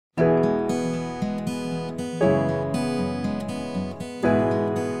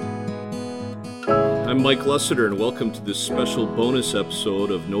I'm Mike Lessiter, and welcome to this special bonus episode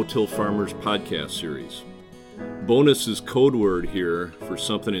of No-Till Farmers podcast series. Bonus is code word here for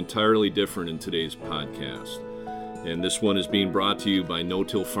something entirely different in today's podcast. And this one is being brought to you by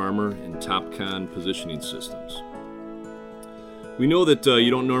No-Till Farmer and Topcon Positioning Systems. We know that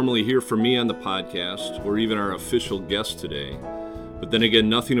you don't normally hear from me on the podcast or even our official guest today. But then again,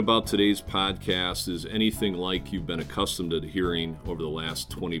 nothing about today's podcast is anything like you've been accustomed to hearing over the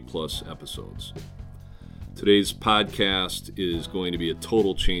last 20 plus episodes. Today's podcast is going to be a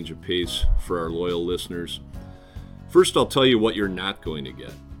total change of pace for our loyal listeners. First, I'll tell you what you're not going to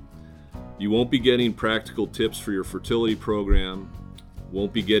get. You won't be getting practical tips for your fertility program,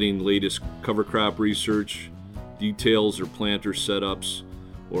 won't be getting latest cover crop research, details or planter setups,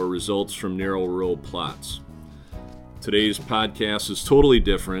 or results from narrow row plots. Today's podcast is totally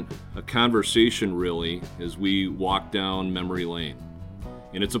different, a conversation really, as we walk down memory lane.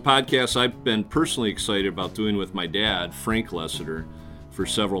 And it's a podcast I've been personally excited about doing with my dad, Frank Lessiter, for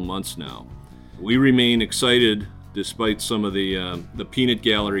several months now. We remain excited despite some of the peanut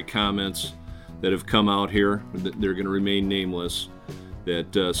gallery comments that have come out here. They're going to remain nameless.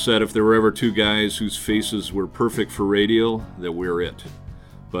 That said if there were ever two guys whose faces were perfect for radio, that we're it.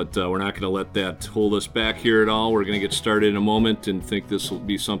 But we're not going to let that hold us back here at all. We're going to get started in a moment and think this will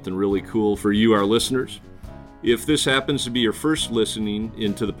be something really cool for you, our listeners. If this happens to be your first listening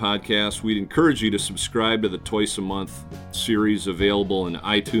into the podcast, we'd encourage you to subscribe to the Twice a Month series available in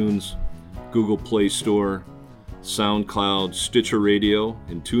iTunes, Google Play Store, SoundCloud, Stitcher Radio,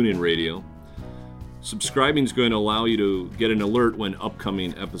 and TuneIn Radio. Subscribing is going to allow you to get an alert when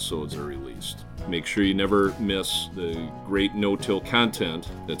upcoming episodes are released. Make sure you never miss the great no-till content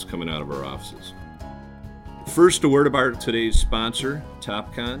that's coming out of our offices. First, a word about today's sponsor,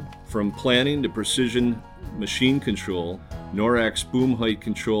 Topcon. From planning to precision machine control, NORAX boom height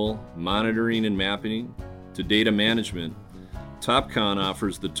control, monitoring and mapping, to data management, Topcon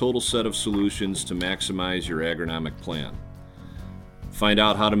offers the total set of solutions to maximize your agronomic plan. Find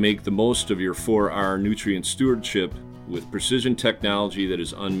out how to make the most of your 4R nutrient stewardship with precision technology that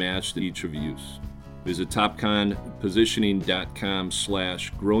is unmatched in each of use. Visit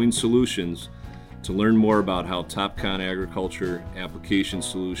topconpositioning.com/growing solutions to learn more about how Topcon Agriculture application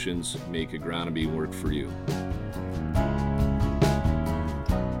solutions make agronomy work for you.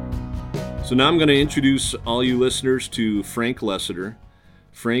 So now I'm going to introduce all you listeners to Frank Lessiter.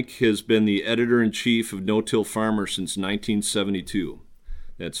 Frank has been the editor-in-chief of No-Till Farmer since 1972.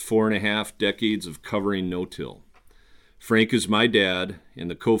 That's 4.5 decades of covering no-till. Frank is my dad and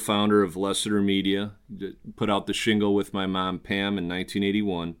the co-founder of Lessiter Media, that put out the shingle with my mom Pam in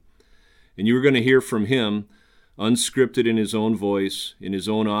 1981. And you were going to hear from him, unscripted in his own voice, in his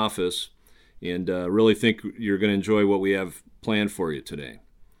own office, and really think you're going to enjoy what we have planned for you today.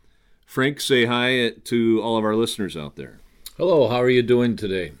 Frank, say hi to all of our listeners out there. Hello, how are you doing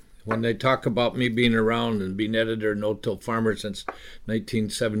today? When they talk about me being around and being editor of No-Till Farmer since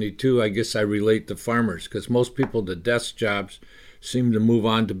 1972, I guess I relate to farmers, because most people, the desk jobs, seem to move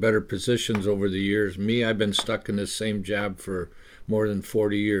on to better positions over the years. Me, I've been stuck in this same job for more than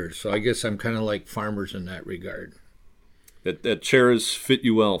 40 years, so I guess I'm kind of like farmers in that regard. That chair has fit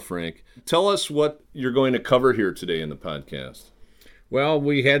you well, Frank. Tell us what you're going to cover here today in the podcast. Well,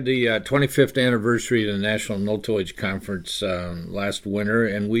 we had the 25th anniversary of the National No-Tillage Conference last winter,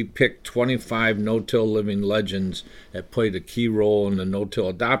 and we picked 25 no-till living legends that played a key role in the no-till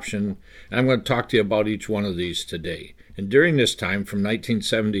adoption. And I'm going to talk to you about each one of these today. And during this time, from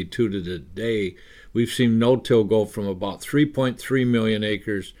 1972 to today, we've seen no-till go from about 3.3 million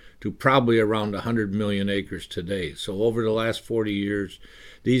acres to probably around 100 million acres today. So over the last 40 years,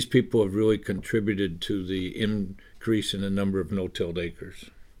 these people have really contributed to the increase in the number of no-tilled acres.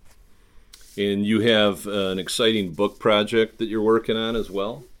 And you have an exciting book project that you're working on as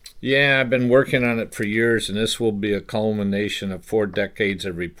well? Yeah, I've been working on it for years, and this will be a culmination of 4 decades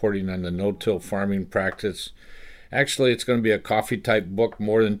of reporting on the no-till farming practice. Actually, it's going to be a coffee-type book,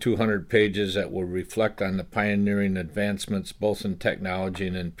 more than 200 pages, that will reflect on the pioneering advancements both in technology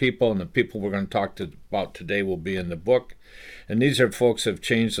and in people. And the people we're going to talk about today will be in the book. And these are folks who have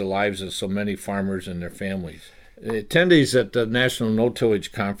changed the lives of so many farmers and their families. The attendees at the National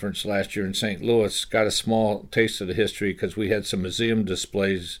No-Tillage Conference last year in St. Louis got a small taste of the history because we had some museum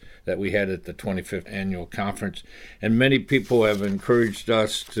displays that we had at the 25th annual conference. And many people have encouraged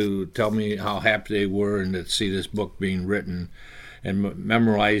us to tell me how happy they were and to see this book being written and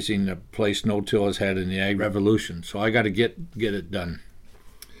memorizing the place no-till has had in the ag revolution. So I got to get it done.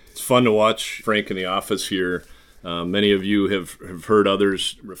 It's fun to watch Frank in the office here. Many of you have heard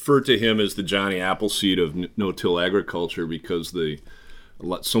others refer to him as the Johnny Appleseed of no-till agriculture because the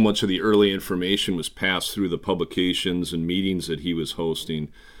So much of the early information was passed through the publications and meetings that he was hosting.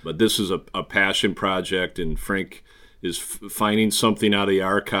 But this is a passion project, and Frank is finding something out of the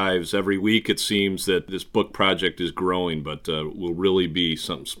archives. Every week it seems that this book project is growing, but will really be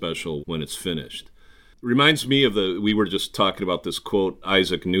something special when it's finished. It reminds me of we were just talking about this quote,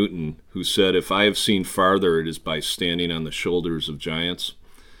 Isaac Newton, who said, "If I have seen farther, it is by standing on the shoulders of giants."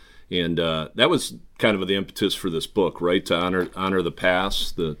 And that was kind of the impetus for this book, right? To honor the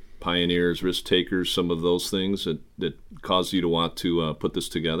past, the pioneers, risk takers, some of those things that caused you to want to put this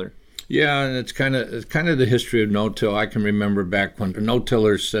together. Yeah, and it's kind of the history of no-till. I can remember back when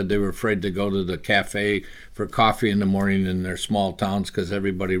no-tillers said they were afraid to go to the cafe for coffee in the morning in their small towns because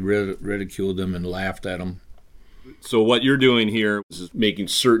everybody ridiculed them and laughed at them. So what you're doing here is making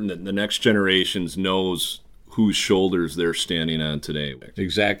certain that the next generations knows whose shoulders they're standing on today.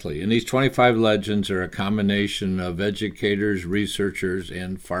 Exactly. And these 25 legends are a combination of educators, researchers,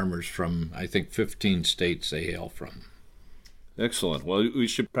 and farmers from, I think, 15 states they hail from. Excellent. Well, we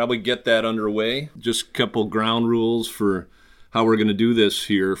should probably get that underway. Just a couple ground rules for how we're going to do this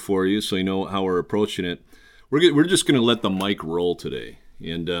here for you so you know how we're approaching it. We're just going to let the mic roll today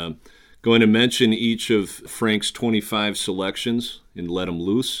and going to mention each of Frank's 25 selections and let them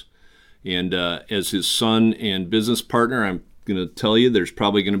loose. And as his son and business partner, I'm going to tell you there's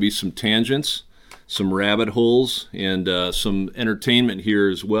probably going to be some tangents, some rabbit holes, and some entertainment here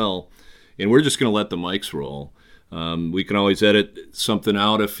as well. And we're just going to let the mics roll. We can always edit something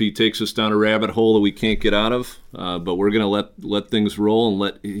out if he takes us down a rabbit hole that we can't get out of, but we're going to let things roll and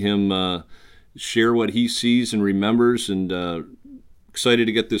let him share what he sees and remembers, and excited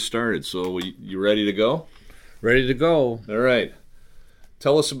to get this started. So you ready to go? Ready to go. All right.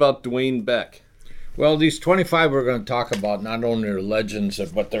 Tell us about Dwayne Beck. Well, these 25 we're going to talk about not only are legends,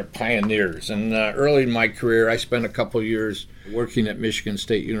 but they're pioneers. And early in my career, I spent a couple years working at Michigan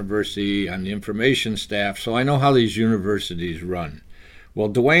State University on the information staff, so I know how these universities run. Well,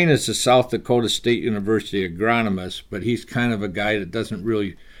 Dwayne is a South Dakota State University agronomist, but he's kind of a guy that doesn't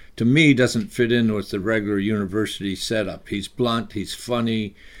fit in with the regular university setup. He's blunt, he's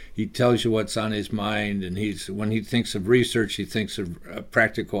funny, he tells you what's on his mind, and when he thinks of research, he thinks of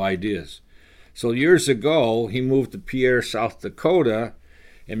practical ideas. So years ago, he moved to Pierre, South Dakota,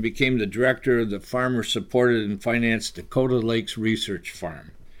 and became the director of the farmer-supported and financed Dakota Lakes Research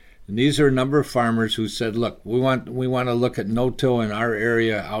Farm. And these are a number of farmers who said, look, we want to look at no-till in our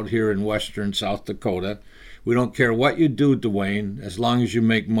area out here in western South Dakota. We don't care what you do, Dwayne, as long as you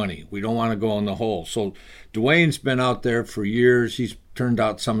make money. We don't want to go in the hole. So Dwayne's been out there for years. He's turned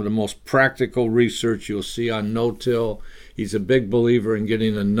out some of the most practical research you'll see on no-till. He's a big believer in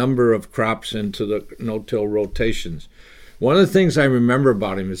getting a number of crops into the no-till rotations. One of the things I remember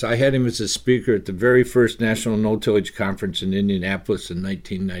about him is I had him as a speaker at the very first National No-Tillage Conference in Indianapolis in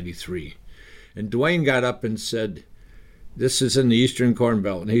 1993. And Dwayne got up and said, this is in the Eastern Corn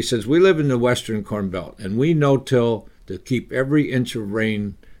Belt. And he says, we live in the Western Corn Belt, and we no-till to keep every inch of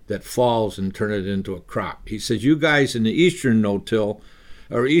rain that falls and turn it into a crop. He says, you guys in the Eastern no-till,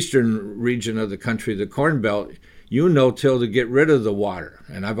 or Eastern region of the country, the Corn Belt, you no-till to get rid of the water.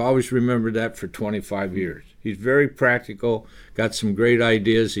 And I've always remembered that for 25 years. He's very practical, got some great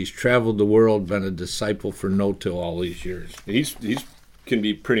ideas. He's traveled the world, been a disciple for no-till all these years. He's can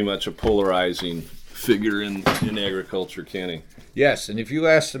be pretty much a polarizing figure in agriculture, can he? Yes, and if you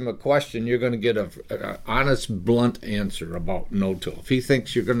ask him a question, you're going to get an honest, blunt answer about no-till. If he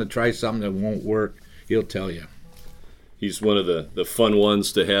thinks you're going to try something that won't work, he'll tell you. He's one of the fun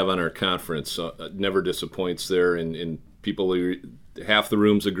ones to have on our conference. Never disappoints there, and people, half the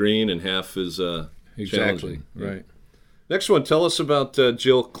room's agreeing and half is exactly challenging. Right. Next one, tell us about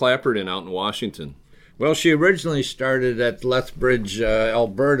Jill Clapperton out in Washington. Well, she originally started at Lethbridge,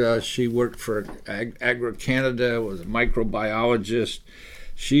 Alberta. She worked for Agri-Canada, was a microbiologist.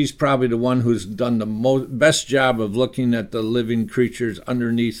 She's probably the one who's done the best job of looking at the living creatures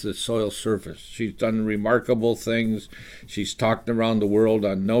underneath the soil surface. She's done remarkable things. She's talked around the world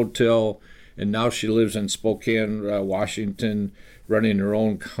on no-till, and now she lives in Spokane, Washington, running her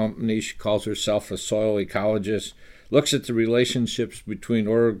own company. She calls herself a soil ecologist. Looks at the relationships between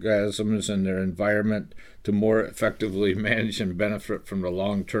organisms and their environment to more effectively manage and benefit from the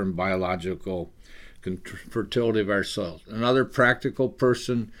long-term biological fertility of our soils. Another practical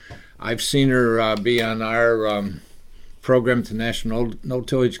person, I've seen her be on our program at the National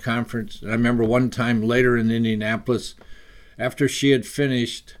No-Tillage Conference. And I remember one time later in Indianapolis, after she had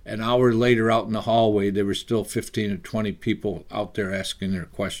finished, an hour later out in the hallway, there were still 15 or 20 people out there asking her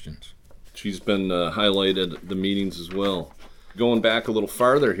questions. She's been highlighted at the meetings as well. Going back a little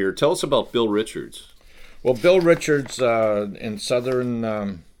farther here, tell us about Bill Richards. Well, Bill Richards in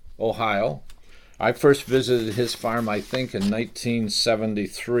southern Ohio. I first visited his farm, I think, in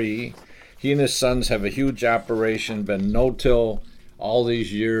 1973. He and his sons have a huge operation, been no-till all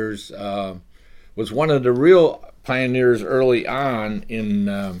these years. Was one of the real pioneers early on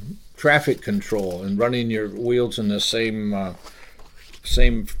in traffic control and running your wheels in the same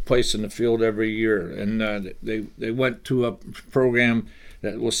place in the field every year. And they went to a program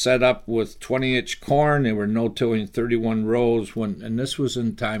that was set up with 20-inch corn. They were no-tilling 31 rows, and this was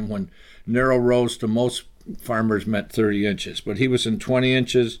in time when narrow rows to most farmers meant 30 inches. But he was in 20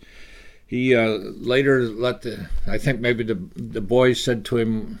 inches. He later I think maybe the boys said to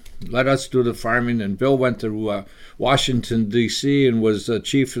him, let us do the farming. And Bill went to Washington, D.C. and was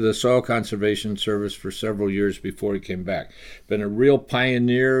chief of the Soil Conservation Service for several years before he came back. Been a real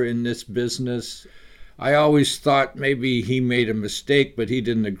pioneer in this business. I always thought maybe he made a mistake, but he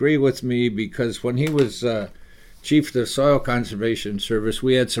didn't agree with me, because when he was chief of the Soil Conservation Service,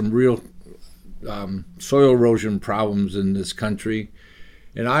 we had some real soil erosion problems in this country.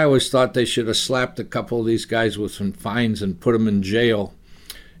 And I always thought they should have slapped a couple of these guys with some fines and put them in jail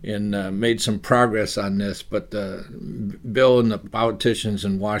and made some progress on this. But Bill and the politicians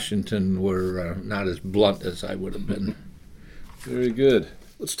in Washington were not as blunt as I would have been. Very good.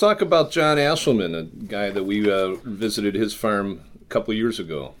 Let's talk about John Ashelman, a guy that we visited his farm a couple of years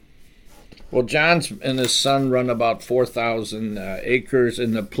ago. Well, John and his son run about 4,000 acres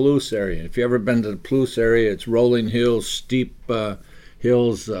in the Palouse area. If you've ever been to the Palouse area, it's rolling hills, steep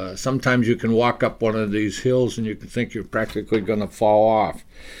hills. Sometimes you can walk up one of these hills and you can think you're practically going to fall off.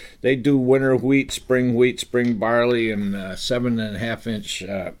 They do winter wheat, spring barley, and 7.5-inch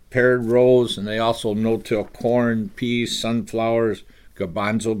paired rows, and they also no-till corn, peas, sunflowers,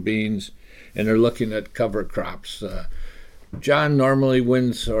 garbanzo beans, and they're looking at cover crops. John normally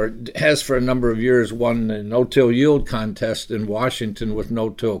wins, or has for a number of years, won the no-till yield contest in Washington with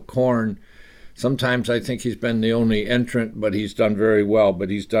no-till corn. Sometimes I think he's been the only entrant, but he's done very well. But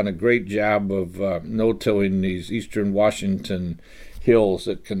he's done a great job of no-tilling these eastern Washington hills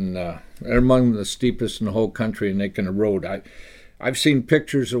that they're among the steepest in the whole country, and they can erode. I've seen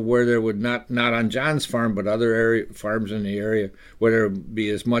pictures of where there would not on John's farm, but other farms in the area, where there would be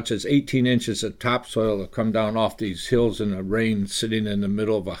as much as 18 inches of topsoil that come down off these hills in the rain, sitting in the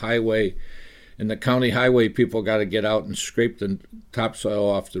middle of a highway. And the county highway people got to get out and scrape the topsoil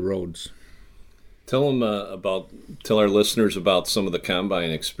off the roads. Tell our listeners about some of the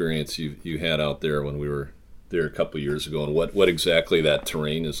combine experience you had out there when we were there a couple of years ago, and what exactly that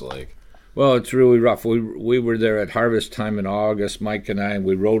terrain is like. Well, it's really rough. We were there at harvest time in August, Mike and I, and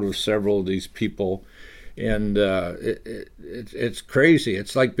we rode with several of these people, and it's crazy.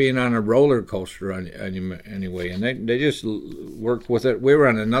 It's like being on a roller coaster anyway, and they just work with it. We were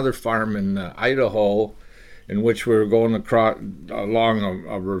on another farm in Idaho, in which we were going along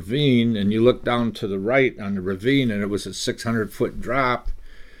a ravine, and you look down to the right on the ravine, and it was a 600-foot drop.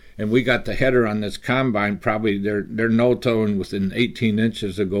 And we got the header on this combine. Probably they're no-towing within 18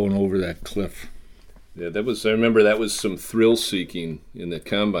 inches of going over that cliff. Yeah, I remember that was some thrill-seeking in the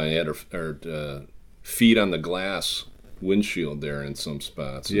combine. Had our feet on the glass windshield there in some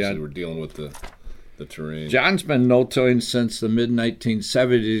spots as they were dealing with the terrain. John's been no-tilling since the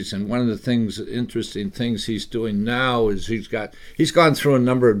mid-1970s, and one of the interesting things he's doing now is he's gone through a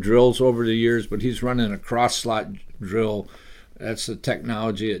number of drills over the years, but he's running a cross-slot drill. That's the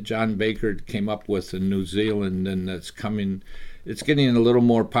technology that John Baker came up with in New Zealand, and it's getting a little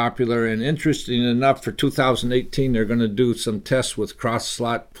more popular. And interesting enough, for 2018, they're going to do some tests with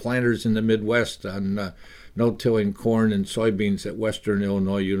cross-slot planters in the Midwest on no-tilling corn and soybeans at Western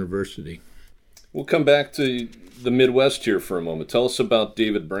Illinois University. We'll come back to the Midwest here for a moment. Tell us about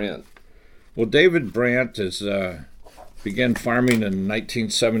David Brandt. Well, David Brandt began farming in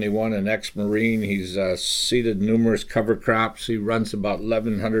 1971, an ex-Marine. He's seeded numerous cover crops. He runs about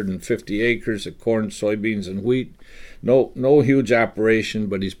 1,150 acres of corn, soybeans, and wheat. No huge operation,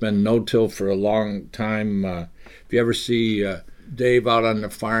 but he's been no-till for a long time. If you ever see Dave out on the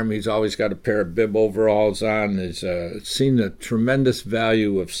farm, he's always got a pair of bib overalls on. He's seen the tremendous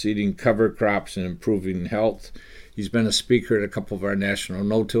value of seeding cover crops and improving health. He's been a speaker at a couple of our national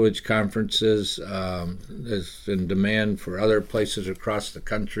no-tillage conferences. Is in demand for other places across the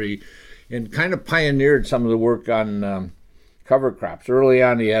country, and kind of pioneered some of the work on cover crops. Early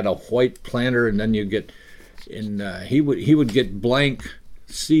on, he had a white planter, and then he would get blank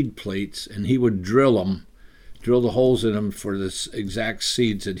seed plates, and he would drill the holes in them for the exact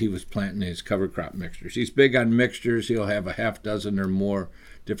seeds that he was planting in his cover crop mixtures. He's big on mixtures. He'll have a half dozen or more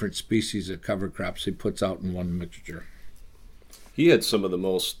different species of cover crops he puts out in one mixture. He had some of the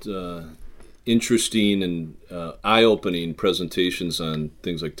most interesting and eye-opening presentations on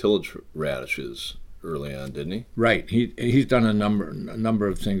things like tillage radishes early on, didn't he? Right. He's done a number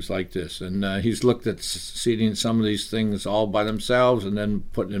of things like this, and he's looked at seeding some of these things all by themselves and then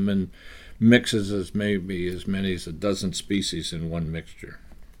putting them in mixes as maybe as many as a dozen species in one mixture.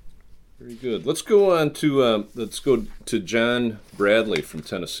 Very good. Let's go on to John Bradley from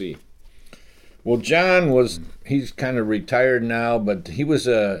Tennessee. Well, he's kind of retired now, but he was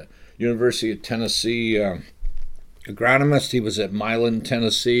a University of Tennessee agronomist. He was at Milan,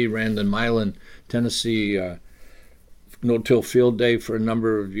 Tennessee, ran the Milan, Tennessee no-till field day for a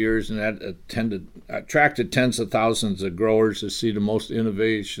number of years, and that attracted tens of thousands of growers to see the most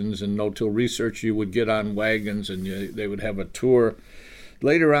innovations in no-till research. You would get on wagons and they would have a tour.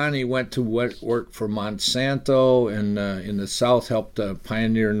 Later on, he went to work for Monsanto and in the South, helped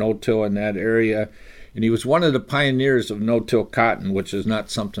pioneer no-till in that area. And he was one of the pioneers of no-till cotton, which is not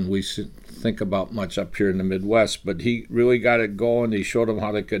something we think about much up here in the Midwest. But he really got it going. He showed them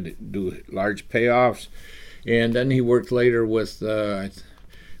how they could do large payoffs. And then he worked later with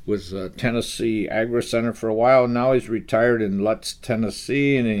Tennessee Agri Center for a while. Now he's retired in Lutz,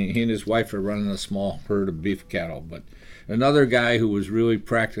 Tennessee, and he and his wife are running a small herd of beef cattle. But another guy who was really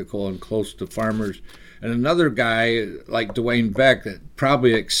practical and close to farmers, and another guy like Dwayne Beck that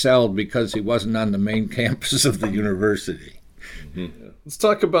probably excelled because he wasn't on the main campus of the university. Mm-hmm. Let's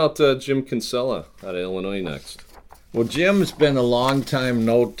talk about Jim Kinsella out of Illinois next. Well, Jim's been a long-time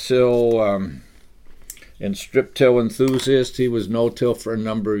no-till and strip-till enthusiast. He was no-till for a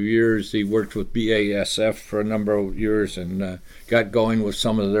number of years. He worked with BASF for a number of years and got going with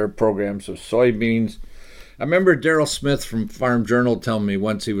some of their programs of soybeans. I remember Darrell Smith from Farm Journal telling me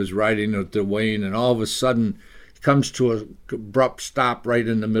once he was riding with Dwayne, and all of a sudden he comes to an abrupt stop right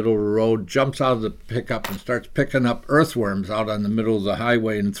in the middle of the road, jumps out of the pickup and starts picking up earthworms out on the middle of the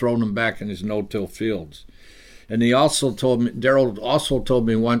highway and throwing them back in his no-till fields. And Darrell also told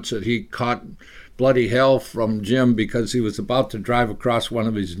me once that he caught bloody hell from Jim because he was about to drive across one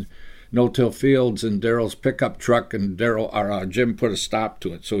of his no-till fields in Darrell's pickup truck, and Jim put a stop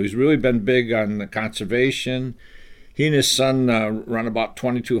to it. So he's really been big on the conservation. He and his son run about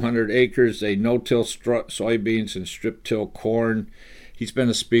 2,200 acres. They no-till soybeans and strip-till corn. He's been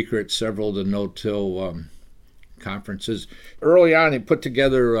a speaker at several of the no-till conferences. Early on, he put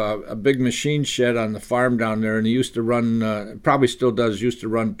together a big machine shed on the farm down there, and he used to run, probably still does, used to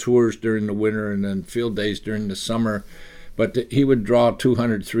run tours during the winter and then field days during the summer. But he would draw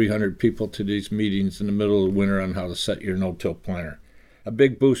 200, 300 people to these meetings in the middle of the winter on how to set your no-till planter. A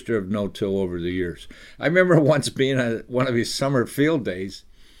big booster of no-till over the years. I remember once being at one of his summer field days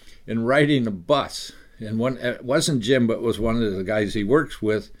and riding a bus. And it wasn't Jim, but it was one of the guys he works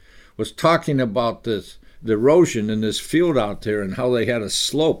with, was talking about the erosion in this field out there and how they had a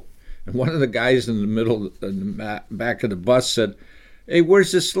slope. And one of the guys in the back of the bus said, "Hey,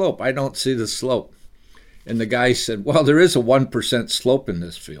 where's the slope? I don't see the slope." And the guy said, "Well, there is a 1% slope in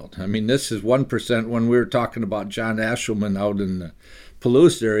this field. I mean, this is 1%. When we were talking about John Ashelman out in the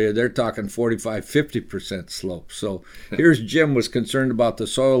Palouse area, they're talking 45, 50% slope." So here's Jim was concerned about the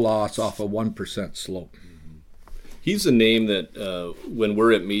soil loss off a 1% slope. He's a name that when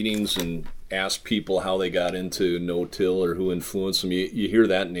we're at meetings and ask people how they got into no-till or who influenced them, you hear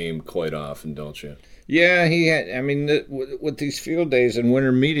that name quite often, don't you? Yeah, he had. I mean, with these field days and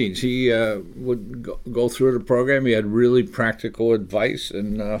winter meetings, he would go through the program. He had really practical advice,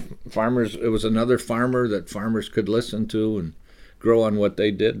 and farmers. It was another farmer that farmers could listen to and grow on what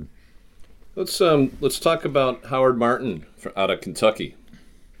they did. Let's talk about Howard Martin out of Kentucky.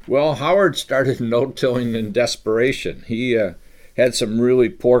 Well, Howard started no-tilling in desperation. He had some really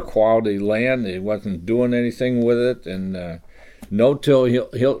poor quality land. He wasn't doing anything with it, and no-till,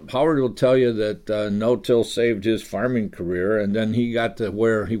 Howard will tell you that no-till saved his farming career, and then he got to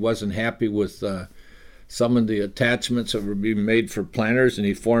where he wasn't happy with some of the attachments that were being made for planters, and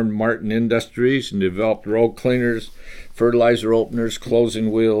he formed Martin Industries and developed row cleaners, fertilizer openers,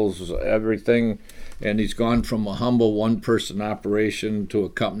 closing wheels, everything. And he's gone from a humble one-person operation to a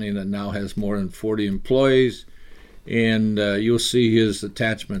company that now has more than 40 employees. And you'll see his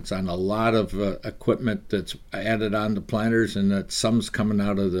attachments on a lot of equipment that's added on to planters, and that some's coming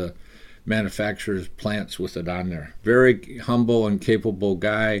out of the manufacturer's plants with it on there. Very humble and capable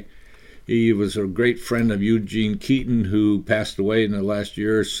guy. He was a great friend of Eugene Keaton, who passed away in the last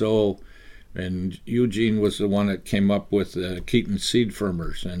year or so. And Eugene was the one that came up with Keaton seed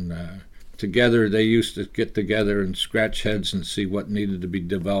firmers. And together they used to get together and scratch heads and see what needed to be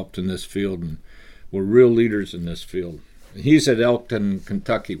developed in this field. And were real leaders in this field. He's at Elkton,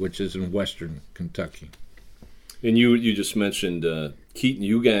 Kentucky, which is in western Kentucky. And you just mentioned Keaton,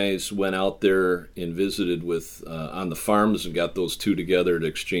 you guys went out there and visited with on the farms and got those two together to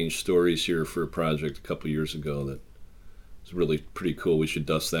exchange stories here for a project a couple years ago that was really pretty cool. We should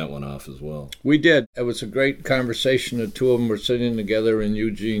dust that one off as well. We did. It was a great conversation. The two of them were sitting together in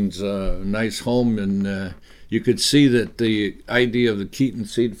Eugene's nice home, and you could see that the idea of the Keaton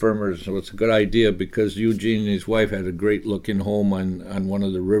Seed Farmers was a good idea because Eugene and his wife had a great-looking home on one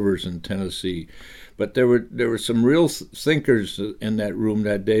of the rivers in Tennessee. But there were some real thinkers in that room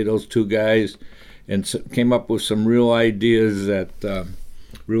that day, those two guys, and came up with some real ideas that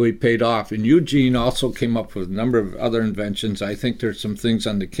really paid off. And Eugene also came up with a number of other inventions. I think there's some things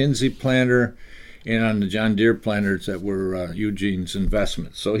on the Kinsey planter and on the John Deere planters that were Eugene's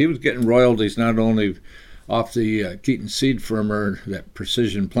investments. So he was getting royalties not only off the Keaton Seed Firmer that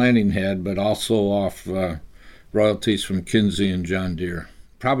Precision Planting had, but also off royalties from Kinsey and John Deere.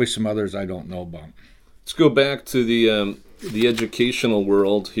 Probably some others I don't know about. Let's go back to the educational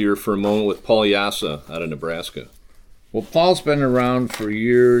world here for a moment with Paul Yassa out of Nebraska. Well, Paul's been around for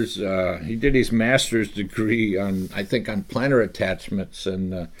years. He did his master's degree on planter attachments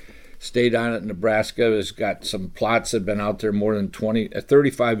and stayed on at Nebraska. Has got some plots that have been out there more than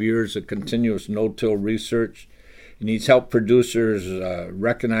 35 years of continuous no-till research. And he's helped producers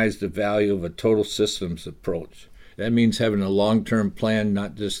recognize the value of a total systems approach. That means having a long-term plan,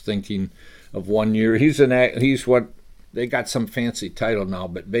 not just thinking of 1 year. He's what they got some fancy title now,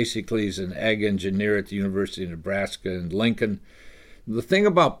 but basically he's an ag engineer at the University of Nebraska in Lincoln. The thing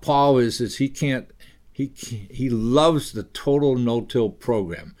about Paul is he loves the total no-till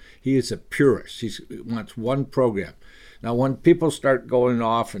program. He is a purist. He wants one program. Now, when people start going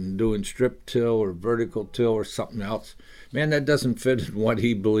off and doing strip till or vertical till or something else, man, that doesn't fit in what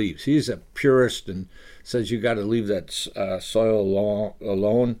he believes. He's a purist and says you got to leave that soil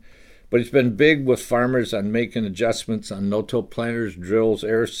alone. But he's been big with farmers on making adjustments on no-till planters, drills,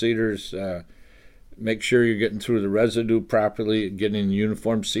 air seeders. Make sure you're getting through the residue properly, getting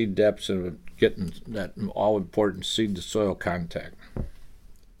uniform seed depths, and getting that all-important seed-to-soil contact.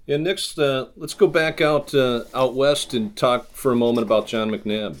 Yeah, next, let's go back out west and talk for a moment about John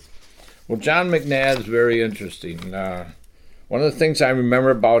McNabb. Well, John McNabb is very interesting. One of the things I remember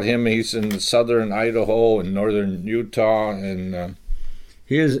about him, he's in southern Idaho and northern Utah, and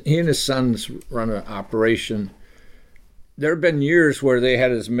he and his sons run an operation. There have been years where they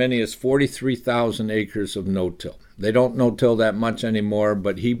had as many as 43,000 acres of no-till. They don't no-till that much anymore,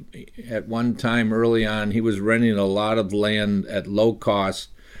 but he, at one time early on, he was renting a lot of land at low cost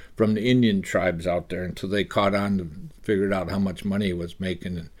from the Indian tribes out there until they caught on and figured out how much money he was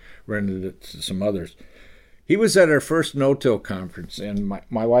making and rented it to some others. He was at our first no-till conference, and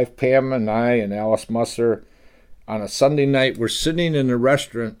my wife Pam and I and Alice Musser on a Sunday night were sitting in a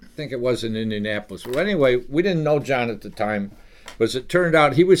restaurant. I think it was in Indianapolis. Well, anyway, we didn't know John at the time, but as it turned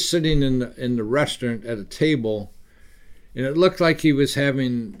out, he was sitting in the restaurant at a table, and it looked like he was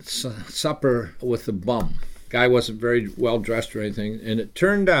having supper with a bum. Guy wasn't very well dressed or anything, and it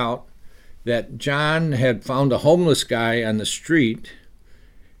turned out that John had found a homeless guy on the street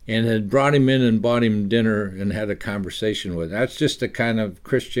and had brought him in and bought him dinner and had a conversation with him. That's just the kind of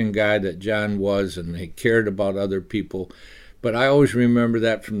Christian guy that John was, and he cared about other people. But I always remember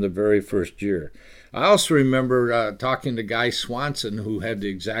that from the very first year. I also remember talking to Guy Swanson, who had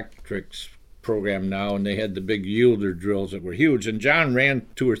the Exactrix program now, and they had the big yielder drills that were huge. And John ran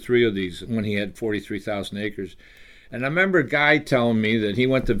 2 or 3 of these when he had 43,000 acres. And I remember Guy telling me that he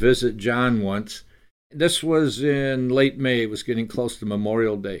went to visit John once. This was in late May. It was getting close to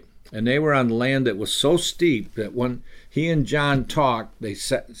Memorial Day. And they were on land that was so steep that when he and John talked, they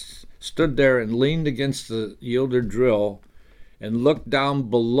stood there and leaned against the yielder drill and looked down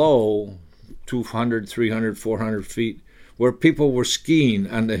below 200, 300, 400 feet where people were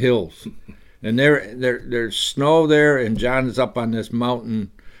skiing on the hills. And there's snow there, and John is up on this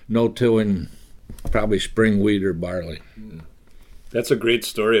mountain no-tilling probably spring wheat or barley. Yeah. That's a great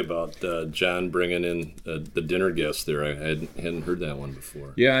story about John bringing in the dinner guests there. I hadn't heard that one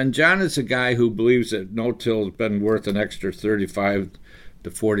before. Yeah, and John is a guy who believes that no-till has been worth an extra $35 to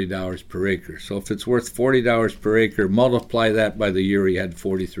 $40 per acre. So if it's worth $40 per acre, multiply that by the year he had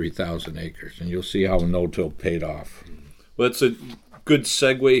 43,000 acres, and you'll see how no-till paid off. Well, it's a good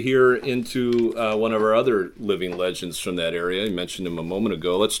segue here into one of our other living legends from that area. You mentioned him a moment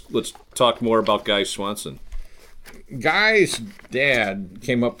ago. Let's talk more about Guy Swanson. Guy's dad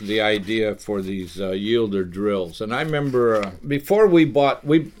came up with the idea for these yielder drills, and I remember before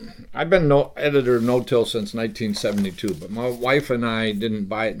I've been editor of No-Till since 1972, but my wife and I didn't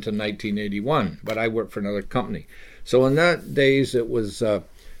buy it until 1981, but I worked for another company. So in that days, it was a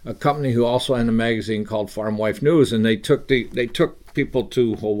company who also had a magazine called Farm Wife News, and they took people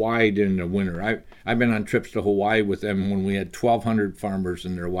to Hawaii during the winter. I've been on trips to Hawaii with them when we had 1,200 farmers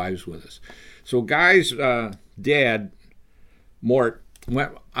and their wives with us. So Guy's dad, Mort,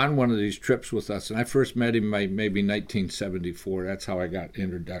 went on one of these trips with us, and I first met him by maybe 1974. That's how I got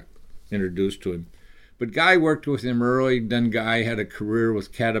introduced to him. But Guy worked with him early. Then Guy had a career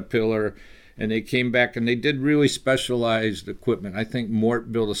with Caterpillar, and they came back, and they did really specialized equipment. I think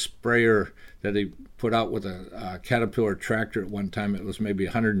Mort built a sprayer that he put out with a Caterpillar tractor at one time. It was maybe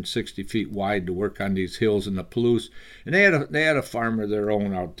 160 feet wide to work on these hills in the Palouse. And they had a farm of their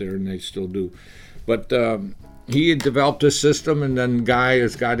own out there, and they still do. But he had developed a system, and then Guy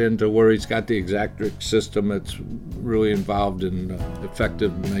has got into where he's got the Exactrix system that's really involved in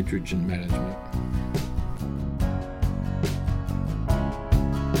effective nitrogen management.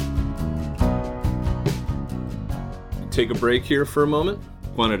 Take a break here for a moment.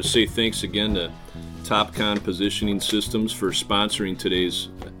 Wanted to say thanks again to Topcon Positioning Systems for sponsoring today's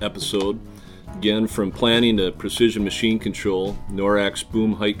episode. Again, from planning to precision machine control, Norax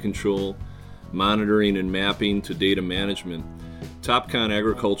boom height control, monitoring and mapping to data management, Topcon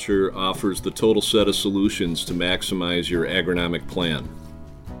Agriculture offers the total set of solutions to maximize your agronomic plan.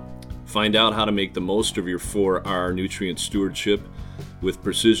 Find out how to make the most of your 4R nutrient stewardship with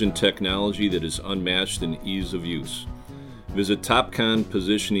precision technology that is unmatched in ease of use. Visit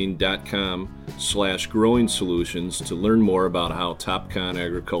topconpositioning.com/growing solutions to learn more about how Topcon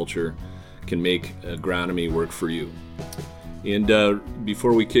Agriculture can make agronomy work for you. And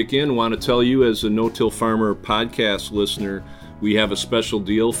before we kick in, I want to tell you, as a No-Till Farmer podcast listener, we have a special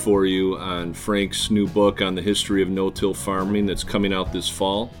deal for you on Frank's new book on the history of no-till farming that's coming out this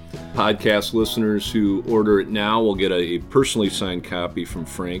fall. Podcast listeners who order it now will get a personally signed copy from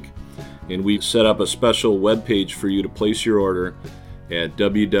Frank. And we've set up a special webpage for you to place your order at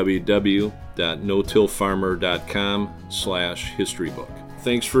www.notillfarmer.com/historybook.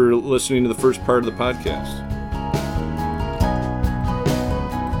 Thanks for listening to the first part of the podcast.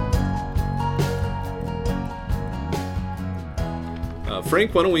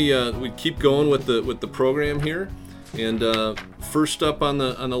 Frank, why don't we keep going with the program here? And first up on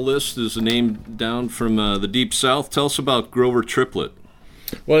the list is a name down from the Deep South. Tell us about Grover Triplett.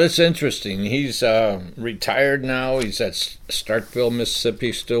 Well, it's interesting. He's retired now. He's at Starkville,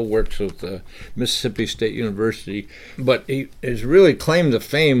 Mississippi, still works with the Mississippi State University. But his really claim to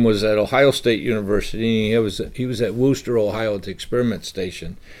fame was at Ohio State University. He was at Wooster, Ohio at the experiment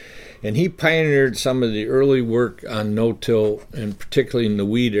station. And he pioneered some of the early work on no-till, and particularly in the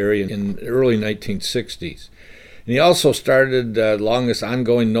weed area in the early 1960s. And he also started the longest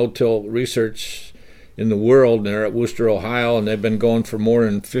ongoing no-till research in the world. They're at Wooster, Ohio, and they've been going for more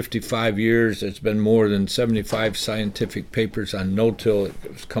than 55 years. There's been more than 75 scientific papers on no-till that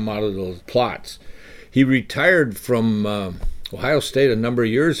have come out of those plots. He retired from Ohio State a number of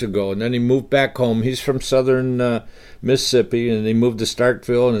years ago, and then he moved back home. He's from southern Mississippi, and he moved to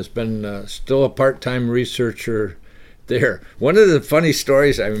Starkville and has been still a part-time researcher there. One of the funny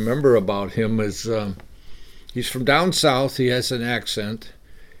stories I remember about him is he's from down south. He has an accent.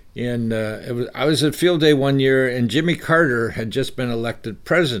 And I was at Field Day one year, and Jimmy Carter had just been elected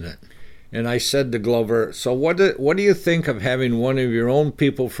president. And I said to Glover, so what do you think of having one of your own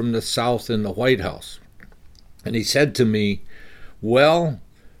people from the South in the White House? And he said to me, well,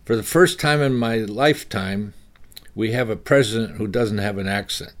 for the first time in my lifetime, we have a president who doesn't have an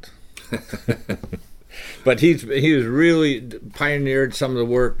accent. But he was really pioneered some of the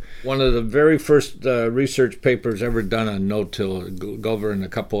work. One of the very first research papers ever done on no-till, Glover and a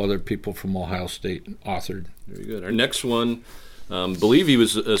couple other people from Ohio State authored. Very good. Our next one, believe he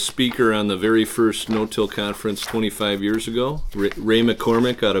was a speaker on the very first no-till conference 25 years ago, Ray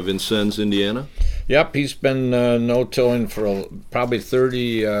McCormick out of Vincennes, Indiana. Yep, he's been no-tilling for probably 30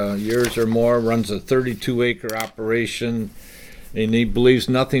 years or more, runs a 32-acre operation. And he believes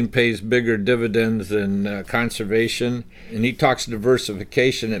nothing pays bigger dividends than conservation. And he talks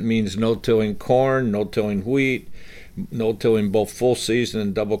diversification. It means no-tilling corn, no-tilling wheat, no-tilling both full season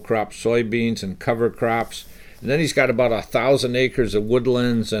and double crop soybeans and cover crops. And then he's got about 1,000 acres of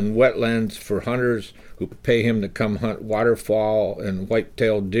woodlands and wetlands for hunters who pay him to come hunt waterfowl and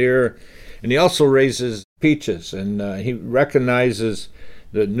white-tailed deer. And he also raises peaches, and he recognizes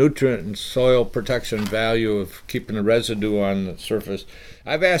the nutrient and soil protection value of keeping the residue on the surface.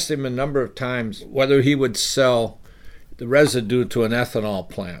 I've asked him a number of times whether he would sell the residue to an ethanol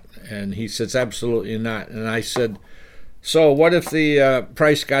plant, and he says absolutely not. And I said, so what if the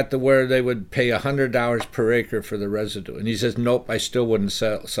price got to where they would pay $100 per acre for the residue? And he says, nope, I still wouldn't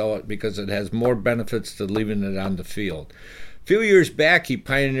sell it because it has more benefits to leaving it on the field. A few years back, he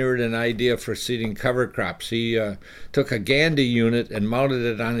pioneered an idea for seeding cover crops. He took a Gandy unit and mounted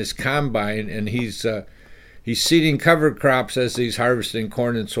it on his combine, and he's seeding cover crops as he's harvesting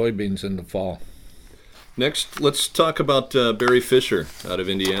corn and soybeans in the fall. Next, let's talk about Barry Fisher out of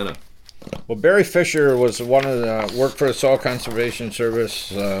Indiana. Well, Barry Fisher was one of the worked for the Soil Conservation Service.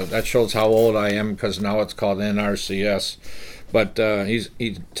 That shows how old I am because now it's called NRCS. But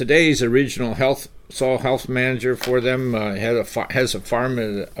today he's a regional soil health manager for them. Has a farm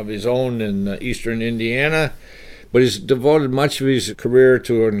of his own in eastern Indiana. But he's devoted much of his career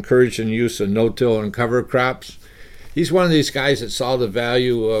to encouraging the use of no-till and cover crops. He's one of these guys that saw the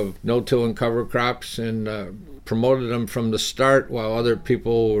value of no-till and cover crops and promoted them from the start, while other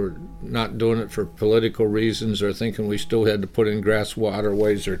people were not doing it for political reasons or thinking we still had to put in grass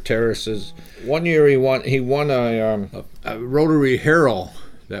waterways or terraces. One year he won a rotary harrow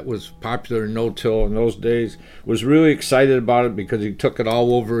that was popular in no-till in those days. Was really excited about it because he took it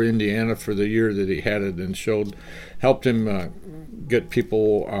all over Indiana for the year that he had it and helped him get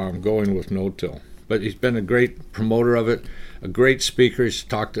people going with no-till. But he's been a great promoter of it, a great speaker. He's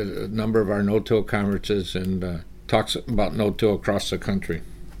talked at a number of our no-till conferences and talks about no-till across the country.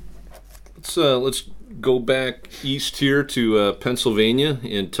 Let's go back east here to Pennsylvania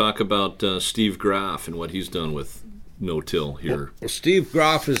and talk about Steve Groff and what he's done with no-till here. Well, Steve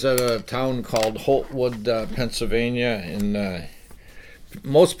Groff is at a town called Holtwood, Pennsylvania, and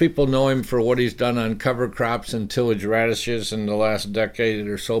most people know him for what he's done on cover crops and tillage radishes in the last decade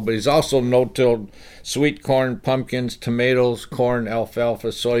or so, but he's also no-tilled sweet corn, pumpkins, tomatoes, corn, alfalfa,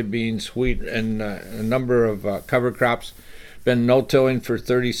 soybeans, wheat, and a number of cover crops. Been no-tilling for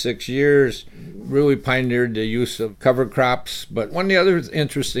 36 years, really pioneered the use of cover crops. But one of the other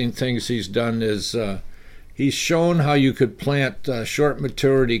interesting things he's done is he's shown how you could plant short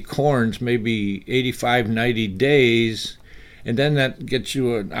maturity corns, maybe 85, 90 days, and then that gets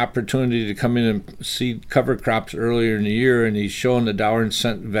you an opportunity to come in and seed cover crops earlier in the year, and he's shown the dollar and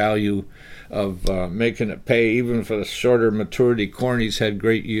cent value of making it pay. Even for the shorter maturity corn, he's had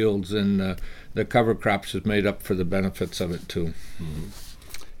great yields, and the cover crops has made up for the benefits of it too. Mm-hmm.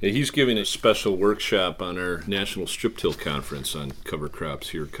 Yeah, he's giving a special workshop on our National Strip Till Conference on cover crops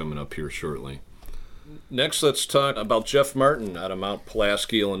here coming up here shortly. Next, let's talk about Jeff Martin out of Mount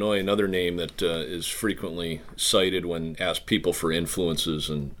Pulaski, Illinois, another name that is frequently cited when asked people for influences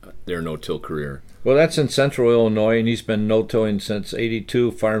in their no-till career. Well, that's in central Illinois, and he's been no-tilling since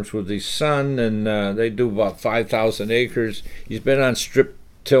 '82, farms with his son, and they do about 5,000 acres. He's been on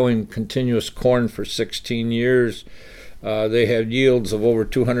strip-tilling continuous corn for 16 years. They have yields of over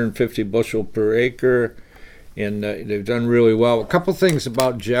 250 bushel per acre. And they've done really well. A couple things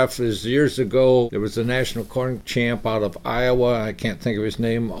about Jeff is years ago there was a national corn champ out of Iowa. I can't think of his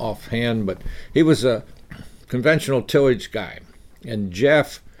name offhand, but he was a conventional tillage guy. And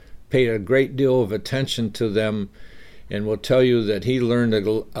Jeff paid a great deal of attention to them and will tell you that he learned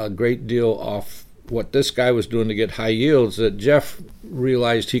a great deal off what this guy was doing to get high yields that Jeff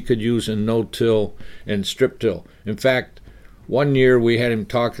realized he could use in no-till and strip-till. In fact, one year we had him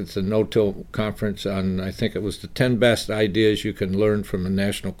talk at the no-till conference on, I think it was the 10 best ideas you can learn from a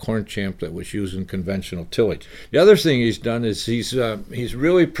national corn champ that was using conventional tillage. The other thing he's done is he's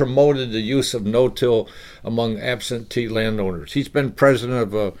really promoted the use of no-till among absentee landowners. He's been president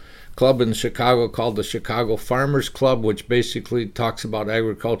of a club in Chicago called the Chicago Farmers Club, which basically talks about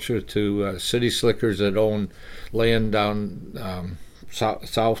agriculture to city slickers that own land down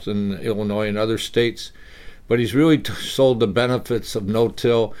south in Illinois and other states. But he's really sold the benefits of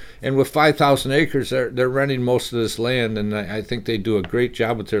no-till. And with 5,000 acres, they're renting most of this land, and I think they do a great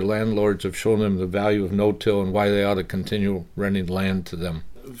job with their landlords of showing them the value of no-till and why they ought to continue renting land to them.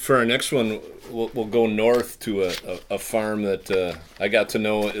 For our next one, we'll go north to a farm that I got to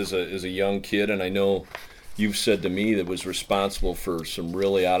know as a young kid, and I know you've said to me that was responsible for some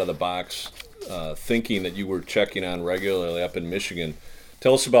really out-of-the-box thinking that you were checking on regularly up in Michigan.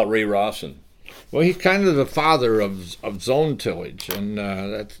 Tell us about Ray Rawson. Well, he's kind of the father of zone tillage, and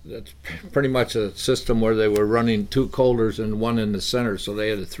that's pretty much a system where they were running two colders and one in the center, so they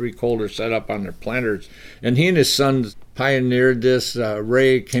had a three-colder set up on their planters. And he and his son pioneered this.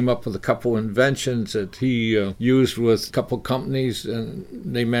 Ray came up with a couple inventions that he used with a couple companies, and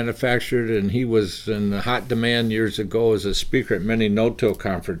they manufactured, and he was in hot demand years ago as a speaker at many no-till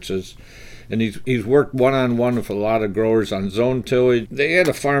conferences. And he's worked one-on-one with a lot of growers on zone tillage. They had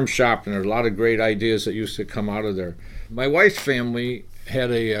a farm shop, and there are a lot of great ideas that used to come out of there. My wife's family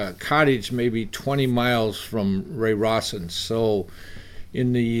had a cottage maybe 20 miles from Ray Rawson, so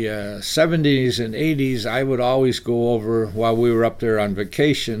in the 70s and 80s, I would always go over while we were up there on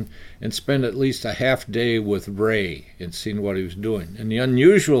vacation and spend at least a half day with Ray and seeing what he was doing. And the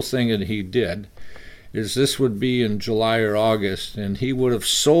unusual thing that he did is this would be in July or August, and he would have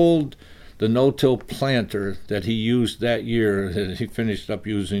sold the no-till planter that he used that year, that he finished up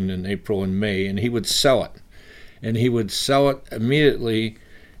using in April and May, and he would sell it. And he would sell it immediately,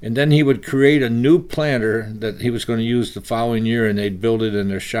 and then he would create a new planter that he was going to use the following year, and they'd build it in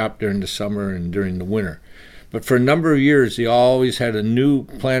their shop during the summer and during the winter. But for a number of years, he always had a new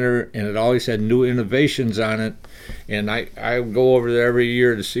planter, and it always had new innovations on it. And I would go over there every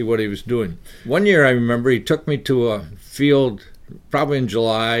year to see what he was doing. One year, I remember, he took me to a field probably in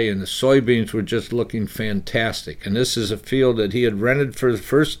July, and the soybeans were just looking fantastic. And this is a field that he had rented for the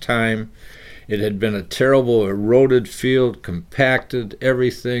first time. It had been a terrible eroded field, compacted,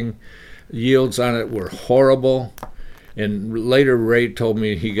 everything. Yields on it were horrible. And later Ray told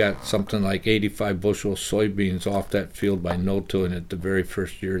me he got something like 85 bushel soybeans off that field by no-tilling it the very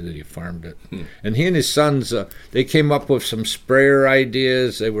first year that he farmed it. And he and his sons, they came up with some sprayer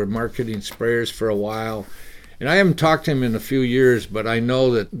ideas. They were marketing sprayers for a while. And I haven't talked to him in a few years, but I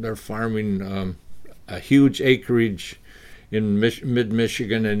know that they're farming a huge acreage in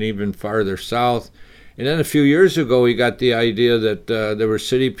mid-Michigan and even farther south. And then a few years ago, he got the idea that there were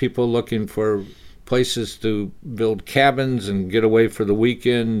city people looking for places to build cabins and get away for the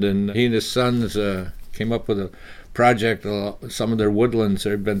weekend. And he and his sons came up with a project. Some of their woodlands,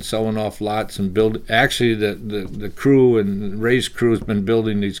 they've been selling off lots and build. Actually, the crew and Ray's crew has been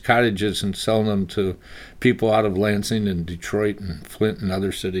building these cottages and selling them to people out of Lansing and Detroit and Flint and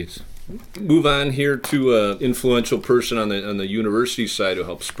other cities. Move on here to an influential person on the university side who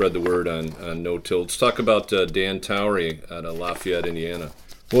helped spread the word on no-till. Let's talk about Dan Towery out of Lafayette, Indiana.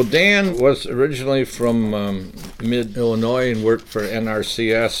 Well, Dan was originally from mid-Illinois and worked for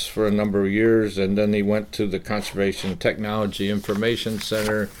NRCS for a number of years, and then he went to the Conservation Technology Information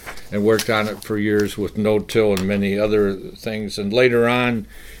Center and worked on it for years with no-till and many other things. And later on,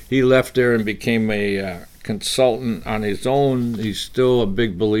 he left there and became a consultant on his own. He's still a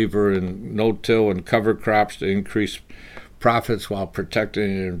big believer in no-till and cover crops to increase profits while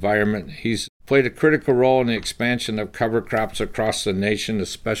protecting the environment. He's played a critical role in the expansion of cover crops across the nation,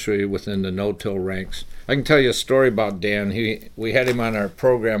 especially within the no-till ranks. I can tell you a story about Dan. We had him on our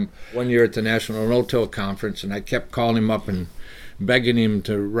program one year at the National No-Till Conference, and I kept calling him up and begging him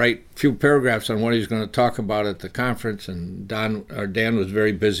to write a few paragraphs on what he was going to talk about at the conference, and Dan was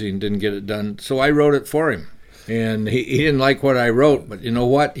very busy and didn't get it done, so I wrote it for him. And he didn't like what I wrote, but you know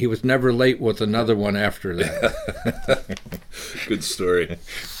what? He was never late with another one after that. Good story.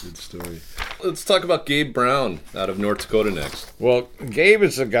 Good story. Let's talk about Gabe Brown out of North Dakota next. Well, Gabe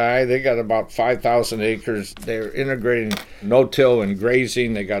is a guy. They got about 5,000 acres. They're integrating no-till and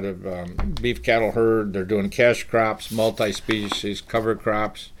grazing. They got a beef cattle herd. They're doing cash crops, multi-species, cover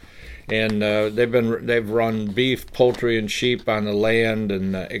crops. And they've run beef, poultry, and sheep on the land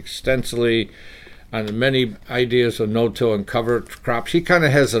and extensively on many ideas of no-till and cover crops. He kind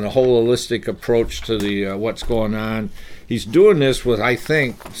of has a holistic approach to the what's going on. He's doing this with, I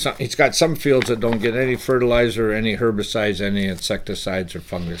think, he's got some fields that don't get any fertilizer, any herbicides, any insecticides or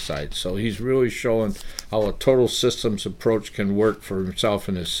fungicides. So he's really showing how a total systems approach can work for himself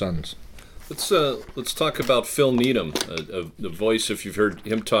and his sons. Let's talk about Phil Needham. The voice, if you've heard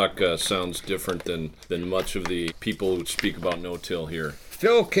him talk, sounds different than much of the people who speak about no-till here.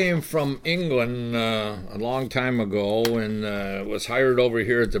 Phil came from England a long time ago and was hired over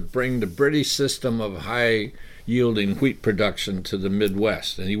here to bring the British system of high-yielding wheat production to the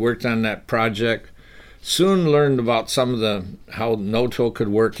Midwest. And he worked on that project. Soon learned about some of how no-till could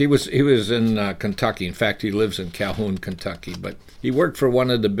work. He was in Kentucky. In fact, he lives in Calhoun, Kentucky. But he worked for one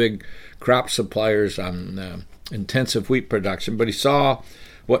of the big crop suppliers on intensive wheat production. But he saw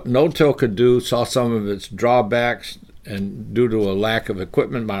what no-till could do, saw some of its drawbacks, and due to a lack of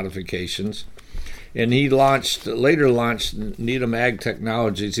equipment modifications. And he later launched Needham Ag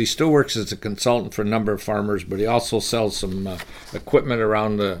Technologies. He still works as a consultant for a number of farmers, but he also sells some equipment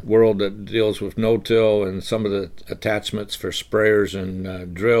around the world that deals with no-till and some of the attachments for sprayers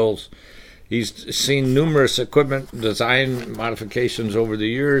and drills. He's seen numerous equipment design modifications over the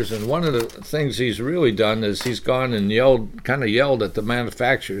years, and one of the things he's really done is he's gone and yelled at the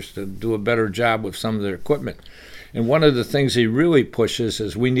manufacturers to do a better job with some of their equipment. And one of the things he really pushes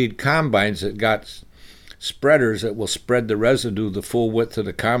is we need combines that got spreaders that will spread the residue the full width of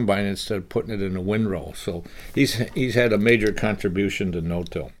the combine instead of putting it in a windrow. So he's had a major contribution to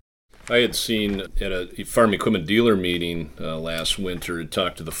no-till. I had seen at a farm equipment dealer meeting last winter,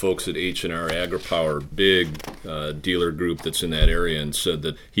 talked to the folks at H&R AgriPower, big dealer group that's in that area, and said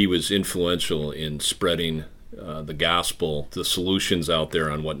that he was influential in spreading the gospel, the solutions out there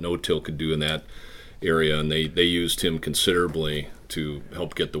on what no-till could do in that area, and they used him considerably to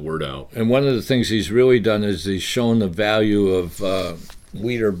help get the word out. And one of the things he's really done is he's shown the value of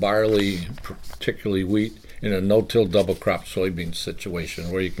wheat or barley, particularly wheat, in a no-till double crop soybean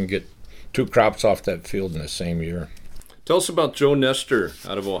situation where you can get 2 crops off that field in the same year. Tell us about Joe Nestor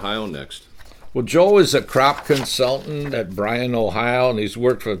out of Ohio next. Well, Joe is a crop consultant at Bryan, Ohio, and he's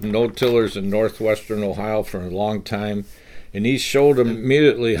worked with no-tillers in northwestern Ohio for a long time. And he showed them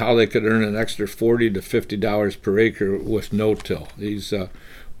immediately how they could earn an extra $40 to $50 per acre with no-till. He's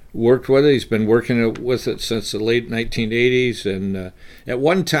worked with it. He's been working with it since the late 1980s. And at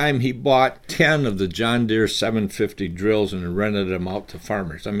one time, he bought 10 of the John Deere 750 drills and rented them out to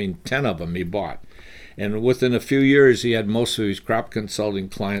farmers. 10 of them he bought. And within a few years, he had most of his crop consulting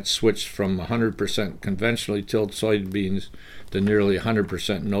clients switched from 100% conventionally tilled soybeans to nearly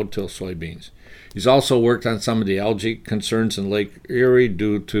 100% no-till soybeans. He's also worked on some of the algae concerns in Lake Erie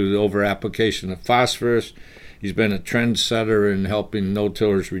due to the over-application of phosphorus. He's been a trendsetter in helping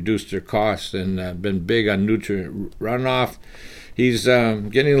no-tillers reduce their costs and been big on nutrient runoff. He's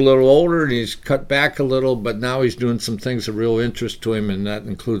getting a little older and he's cut back a little, but now he's doing some things of real interest to him, and that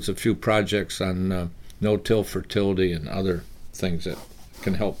includes a few projects on no-till fertility and other things that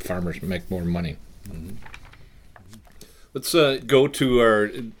can help farmers make more money. Mm-hmm. Let's go to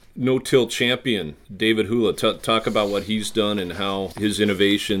our no-till champion, David Hula. Talk about what he's done and how his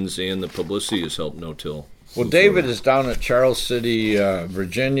innovations and the publicity has helped no-till. Well, David is down at Charles City,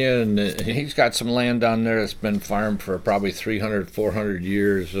 Virginia, and he's got some land down there that's been farmed for probably 300, 400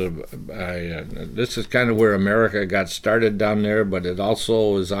 years. This is kind of where America got started down there, but it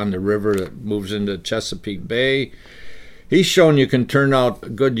also is on the river that moves into Chesapeake Bay. He's shown you can turn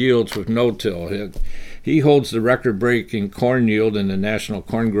out good yields with no-till. He holds the record-breaking corn yield in the National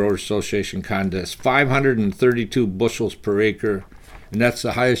Corn Growers Association contest, 532 bushels per acre, and that's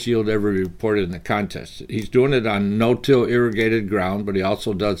the highest yield ever reported in the contest. He's doing it on no-till irrigated ground, but he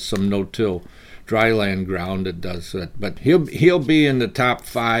also does some no-till dryland ground that does that. But he'll be in the top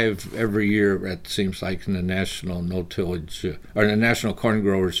 5 every year, it seems like, in the National No-Tillage or the National Corn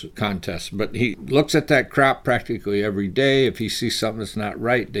Growers Contest. But he looks at that crop practically every day. If he sees something that's not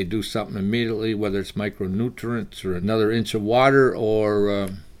right, they do something immediately, whether it's micronutrients or another inch of water or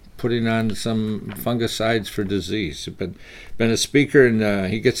putting on some fungicides for disease. He's been a speaker, and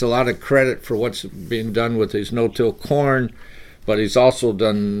he gets a lot of credit for what's being done with his no-till corn, but he's also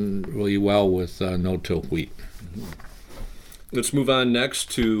done really well with no-till wheat. Let's move on next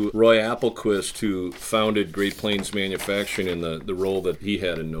to Roy Applequist, who founded Great Plains Manufacturing, and the role that he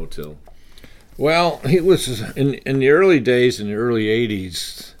had in no-till. Well, he was in the early days, in the early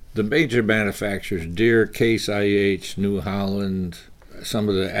 80s, the major manufacturers, Deere, Case IH, New Holland, some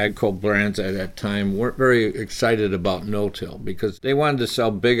of the AGCO brands at that time weren't very excited about no-till because they wanted to sell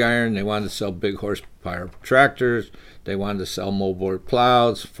big iron, they wanted to sell big horsepower tractors, they wanted to sell moldboard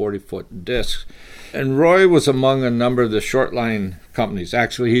plows, 40-foot discs. And Roy was among a number of the short line companies.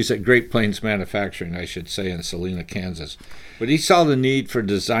 Actually, he's at Great Plains Manufacturing, I should say, in Salina, Kansas. But he saw the need for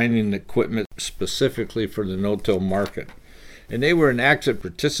designing equipment specifically for the no-till market. And they were an active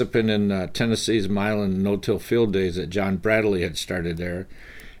participant in Tennessee's Milan no-till field days that John Bradley had started there.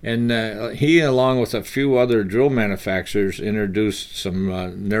 And he, along with a few other drill manufacturers, introduced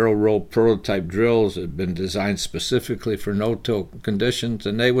some narrow row prototype drills that had been designed specifically for no-till conditions,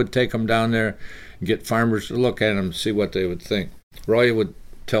 and they would take them down there and get farmers to look at them and see what they would think. Roy would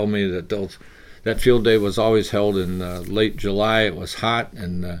tell me that that field day was always held in late July. It was hot,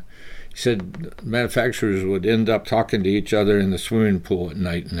 and he said manufacturers would end up talking to each other in the swimming pool at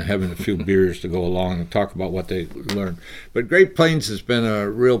night and having a few beers to go along and talk about what they learned. But Great Plains has been a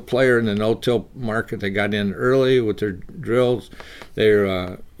real player in the no-till market. They got in early with their drills.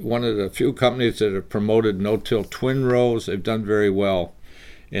 They're one of the few companies that have promoted no-till twin rows. They've done very well.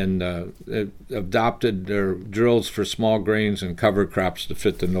 And they've adopted their drills for small grains and cover crops to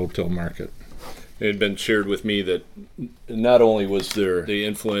fit the no-till market. It had been shared with me that not only was they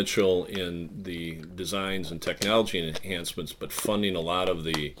influential in the designs and technology enhancements, but funding a lot of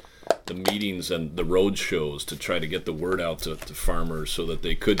the meetings and the road shows to try to get the word out to farmers so that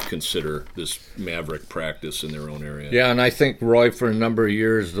they could consider this maverick practice in their own area. Yeah, and I think Roy, for a number of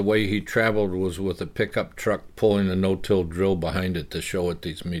years, the way he traveled was with a pickup truck pulling a no-till drill behind it to show at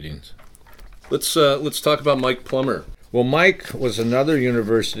these meetings. Let's talk about Mike Plummer. Well, Mike was another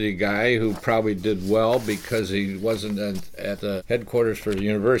university guy who probably did well because he wasn't at the headquarters for the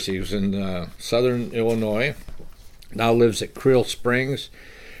university. He was in southern Illinois, now lives at Creel Springs.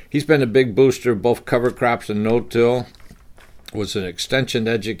 He's been a big booster of both cover crops and no-till. Was an extension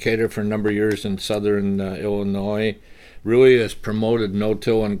educator for a number of years in southern Illinois. Really has promoted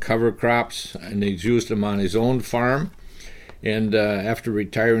no-till and cover crops, and he's used them on his own farm. And after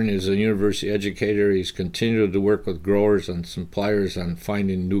retiring as a university educator, he's continued to work with growers and suppliers on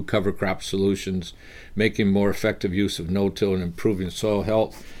finding new cover crop solutions, making more effective use of no-till and improving soil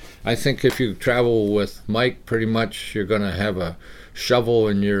health. I think if you travel with Mike, pretty much you're going to have a shovel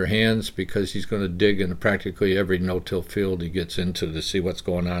in your hands because he's going to dig into practically every no-till field he gets into to see what's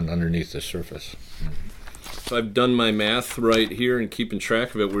going on underneath the surface. So I've done my math right here and keeping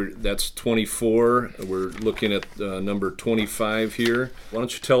track of it. That's 24. We're looking at number 25 here. Why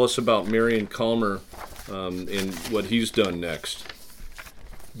don't you tell us about Marion Calmer and what he's done next?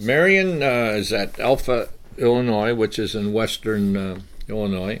 Marion is at Alpha, Illinois, which is in western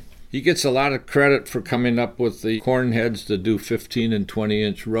Illinois. He gets a lot of credit for coming up with the corn heads to do 15 and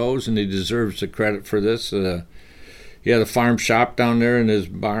 20-inch rows, and he deserves the credit for this. He had a farm shop down there in his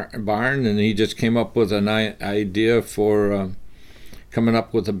barn, and he just came up with an idea for coming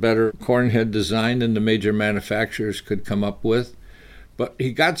up with a better corn head design than the major manufacturers could come up with. But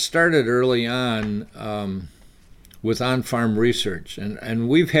he got started early on with on-farm research, and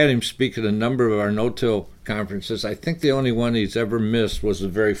we've had him speak at a number of our no-till conferences. I think the only one he's ever missed was the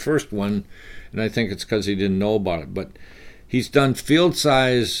very first one, and I think it's because he didn't know about it. But he's done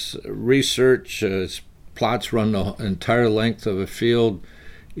field-size research. His plots run the entire length of a field.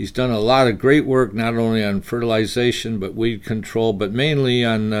 He's done a lot of great work, not only on fertilization, but weed control, but mainly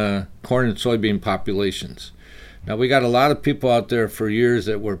on corn and soybean populations. Now, we got a lot of people out there for years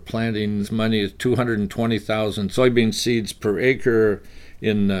that were planting as many as 220,000 soybean seeds per acre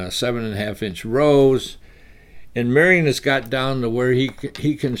in 7.5-inch rows. And Marion has got down to where he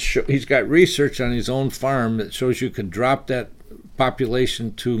can show, he's got research on his own farm that shows you could drop that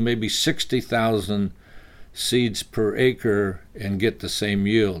population to maybe 60,000 seeds per acre and get the same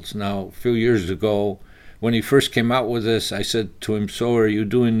yields. Now, a few years ago, when he first came out with this, I said to him, so are you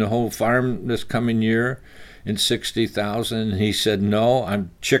doing the whole farm this coming year in 60,000? He said, no,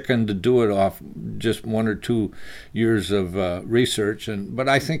 I'm chicken to do it off just 1 or 2 years of research. But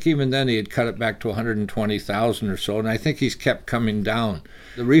I think even then he had cut it back to 120,000 or so, and I think he's kept coming down.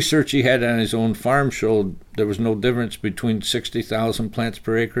 The research he had on his own farm showed there was no difference between 60,000 plants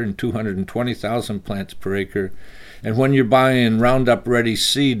per acre and 220,000 plants per acre. And when you're buying Roundup Ready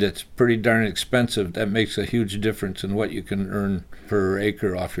seed that's pretty darn expensive, that makes a huge difference in what you can earn per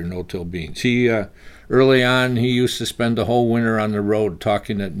acre off your no-till beans. Early on, he used to spend the whole winter on the road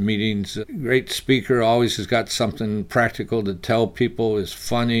talking at meetings. Great speaker, always has got something practical to tell people, is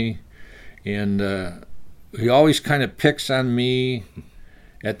funny, and he always kind of picks on me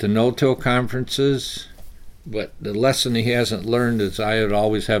at the no-till conferences, but the lesson he hasn't learned is I would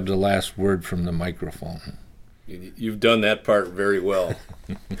always have the last word from the microphone. You've done that part very well.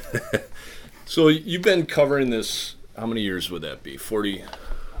 So you've been covering this, how many years would that be? 45?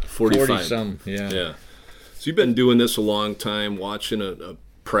 40-some, yeah. Yeah. So you've been doing this a long time, watching a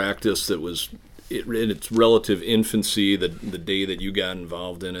practice that was in its relative infancy, the day that you got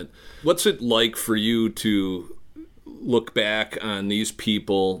involved in it. What's it like for you to look back on these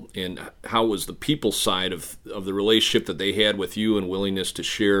people, and how was the people side of the relationship that they had with you and willingness to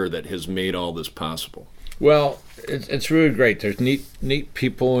share that has made all this possible? Well, it's really great. There's neat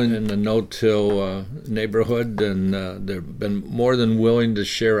people in the no-till neighborhood, and they've been more than willing to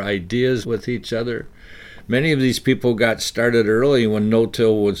share ideas with each other. Many of these people got started early when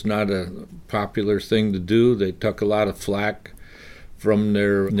no-till was not a popular thing to do. They took a lot of flack from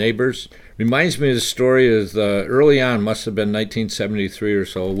their neighbors. Reminds me of the story of early on, must have been 1973 or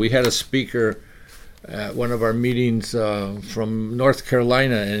so. We had a speaker at one of our meetings from North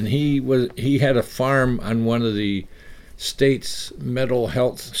Carolina, and he had a farm on one of the state's mental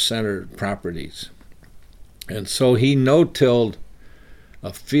health center properties. And so he no-tilled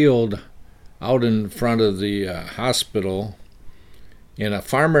a field out in front of the hospital, and a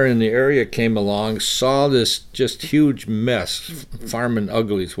farmer in the area came along, saw this just huge mess, farming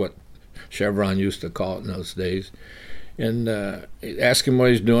ugly is what Chevron used to call it in those days, and asked him what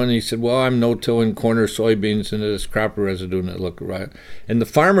he's doing. He said, well, I'm no-tilling corn or soybeans into this crop residue, and it looked right. And the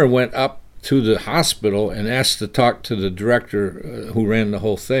farmer went up to the hospital and asked to talk to the director who ran the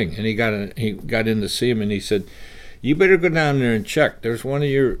whole thing, and he got in to see him, and he said, you better go down there and check. There's one of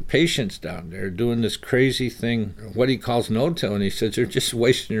your patients down there doing this crazy thing, what he calls no-till, and he says, they're just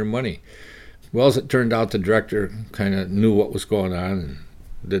wasting your money. Well, as it turned out, the director kind of knew what was going on and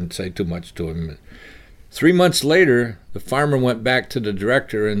didn't say too much to him. 3 months later, the farmer went back to the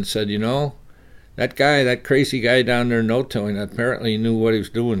director and said, that crazy guy down there no-tilling, apparently he knew what he was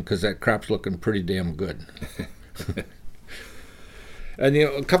doing because that crop's looking pretty damn good. And,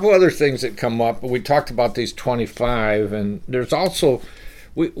 a couple other things that come up. We talked about these 25, and there's also,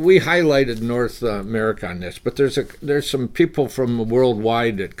 we highlighted North America on this, but there's some people from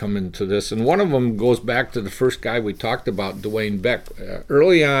worldwide that come into this, and one of them goes back to the first guy we talked about, Dwayne Beck.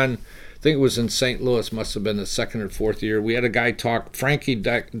 Early on, I think it was in St. Louis, must have been the second or fourth year, we had a guy talk, Frankie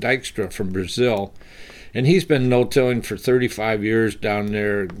Dykstra from Brazil, and he's been no-tilling for 35 years down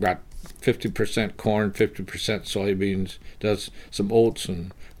there, got 50% corn, 50% soybeans, does some oats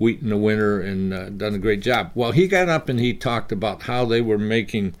and wheat in the winter, and done a great job. Well, he got up and he talked about how they were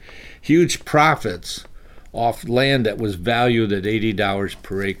making huge profits off land that was valued at $80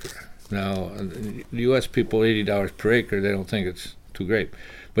 per acre. Now, the U.S. people, $80 per acre, they don't think it's too great.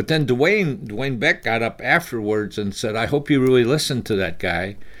 But then Dwayne Beck got up afterwards and said, I hope you really listen to that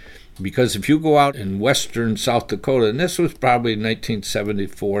guy, because if you go out in western South Dakota, and this was probably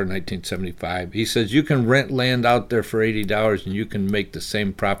 1974, 1975, he says you can rent land out there for $80 and you can make the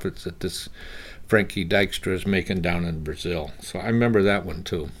same profits that this Frankie Dykstra is making down in Brazil. So I remember that one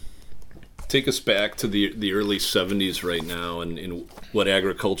too. Take us back to the early 70s right now and what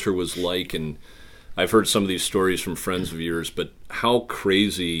agriculture was like. And I've heard some of these stories from friends of yours, but how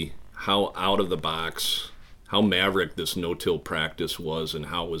crazy, how out of the box, how maverick this no-till practice was and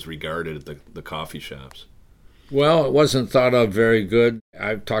how it was regarded at the coffee shops. Well, it wasn't thought of very good.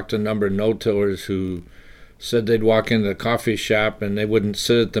 I've talked to a number of no-tillers who said they'd walk into the coffee shop and they wouldn't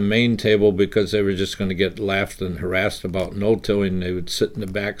sit at the main table because they were just going to get laughed and harassed about no-tilling. They would sit in the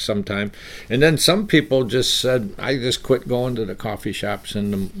back sometime. And then some people just said, I just quit going to the coffee shops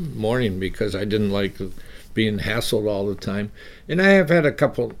in the morning because I didn't like being hassled all the time. And I have had a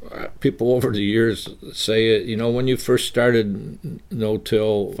couple people over the years say, when you first started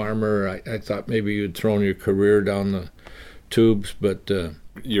no-till farmer, I thought maybe you'd thrown your career down the tubes, but...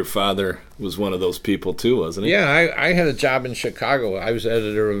 Your father was one of those people too, wasn't he? Yeah, I had a job in Chicago. I was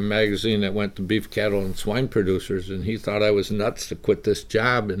editor of a magazine that went to beef, cattle, and swine producers, and he thought I was nuts to quit this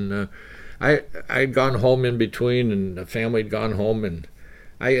job. And I'd gone home in between, and the family had gone home, and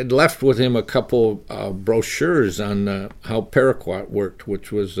I had left with him a couple brochures on how paraquat worked,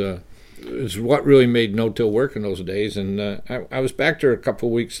 which was what really made no-till work in those days. And I was back there a couple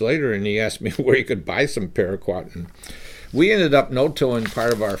of weeks later, and he asked me where he could buy some paraquat. And we ended up no-tilling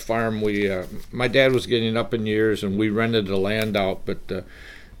part of our farm. My dad was getting up in years, and we rented the land out, but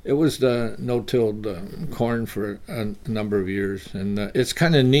it was the no-tilled corn for a number of years. And it's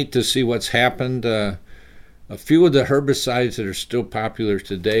kind of neat to see what's happened. A few of the herbicides that are still popular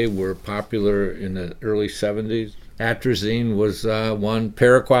today were popular in the early 70s. Atrazine was one.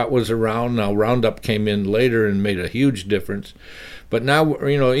 Paraquat was around. Now Roundup came in later and made a huge difference. But now,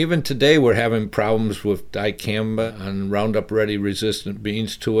 even today we're having problems with dicamba and Roundup Ready resistant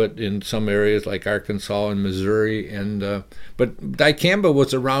beans to it in some areas like Arkansas and Missouri. But dicamba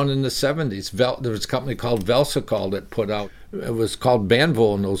was around in the 70s. There was a company called Velsicol that put out, it was called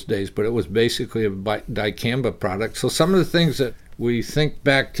Banvol in those days, but it was basically a dicamba product. So some of the things that we think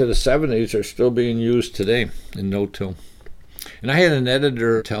back to the 70s are still being used today in no-till. And I had an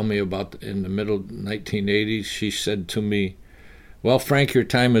editor tell me about in the middle 1980s, she said to me, well, Frank, your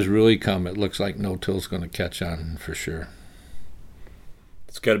time has really come. It looks like no-till's going to catch on for sure.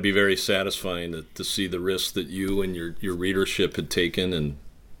 It's got to be very satisfying to see the risks that you and your readership had taken and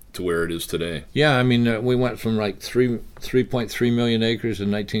to where it is today. Yeah, I mean, we went from like 3.3 million acres in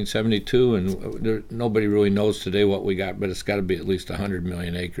 1972, and nobody really knows today what we got, but it's got to be at least 100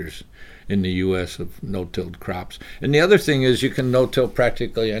 million acres in the U.S. of no-tilled crops. And the other thing is you can no-till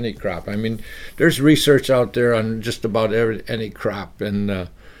practically any crop. I mean, there's research out there on just about any crop, and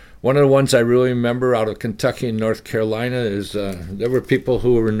one of the ones I really remember out of Kentucky and North Carolina is there were people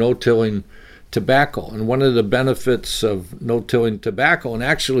who were no-tilling tobacco. And one of the benefits of no-tilling tobacco, and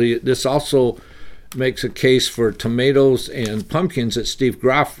actually this also makes a case for tomatoes and pumpkins that Steve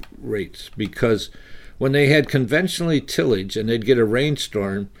Groff rates, because when they had conventionally tillage and they'd get a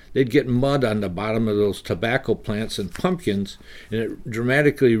rainstorm, they'd get mud on the bottom of those tobacco plants and pumpkins, and it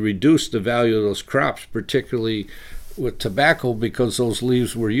dramatically reduced the value of those crops, particularly with tobacco, because those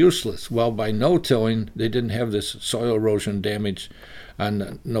leaves were useless. Well, by no-tilling, they didn't have this soil erosion damage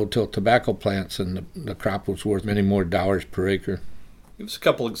on no-till tobacco plants, and the crop was worth many more dollars per acre. Give us a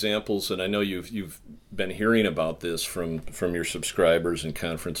couple examples, and I know you've been hearing about this from your subscribers and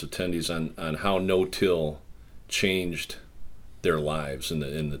conference attendees on how no-till changed their lives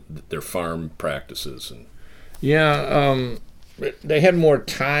and their farm practices. And Yeah, they had more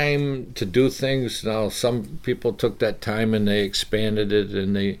time to do things. Now, some people took that time and they expanded it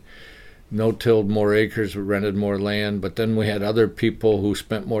and they no-tilled more acres, rented more land. But then we had other people who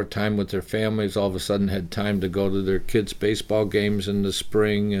spent more time with their families, all of a sudden had time to go to their kids' baseball games in the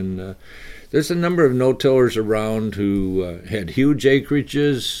spring. And there's a number of no-tillers around who had huge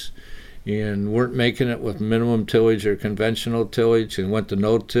acreages and weren't making it with minimum tillage or conventional tillage and went to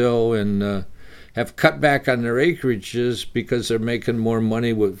no-till and have cut back on their acreages because they're making more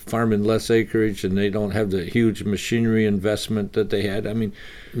money with farming less acreage and they don't have the huge machinery investment that they had. I mean,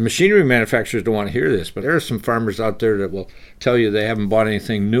 machinery manufacturers don't want to hear this, but there are some farmers out there that will tell you they haven't bought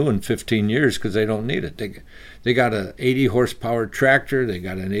anything new in 15 years because they don't need it. They got an 80 horsepower tractor, they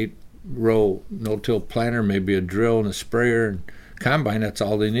got an 8-row no-till planter, maybe a drill and a sprayer and combine. That's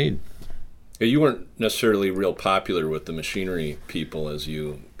all they need. you weren't necessarily real popular with the machinery people as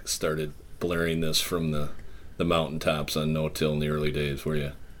you started blaring this from the mountaintops on no-till in the early days, were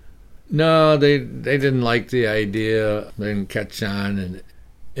you? No, they didn't like the idea. They didn't catch on. And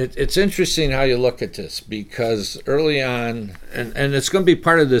it's interesting how you look at this, because early on, and it's going to be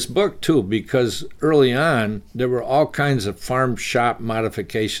part of this book too, because early on there were all kinds of farm shop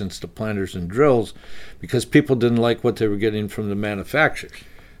modifications to planters and drills because people didn't like what they were getting from the manufacturers.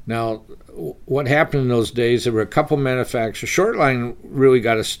 Now, what happened in those days, there were a couple manufacturers. Shortline really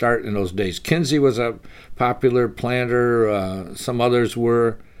got a start in those days. Kinsey was a popular planter. Some others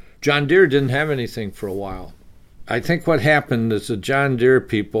were. John Deere didn't have anything for a while. I think what happened is the John Deere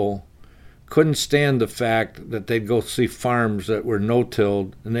people couldn't stand the fact that they'd go see farms that were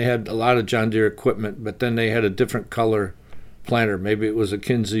no-tilled, and they had a lot of John Deere equipment, but then they had a different color planter. Maybe it was a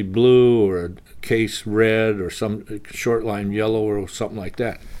Kinsey blue or a Case red or some Shortline yellow or something like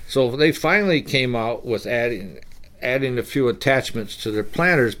that. So they finally came out with adding a few attachments to their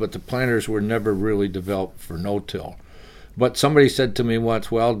planters, but the planters were never really developed for no-till. But somebody said to me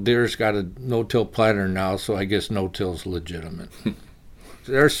once, well, Deere's got a no-till planter now, so I guess no-till's legitimate.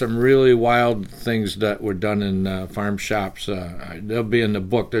 There's some really wild things that were done in farm shops. They'll be in the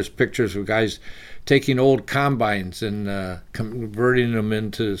book. There's pictures of guys taking old combines and converting them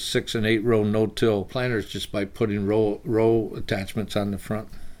into 6- and 8-row no-till planters just by putting row attachments on the front.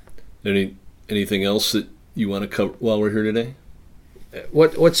 Anything else that you want to cover while we're here today?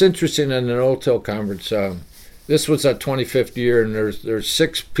 What's interesting in the no-till conference, this was our 25th year, and there's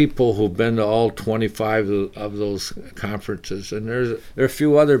 6 people who've been to all 25 of those conferences, and there are a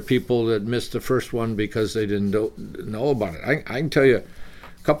few other people that missed the first one because they didn't know about it. I can tell you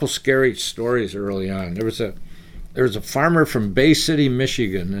a couple scary stories early on. There was a farmer from Bay City,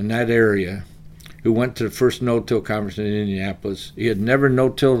 Michigan, in that area, who went to the first no-till conference in Indianapolis. He had never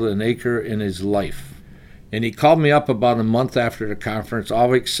no-tilled an acre in his life. And he called me up about a month after the conference,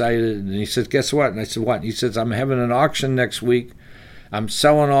 all excited, and he said, guess what? And I said, what? He says, I'm having an auction next week. I'm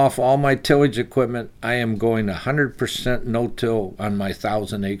selling off all my tillage equipment. I am going 100% no-till on my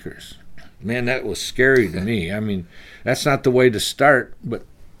 1,000 acres. Man, that was scary to me. I mean, that's not the way to start, but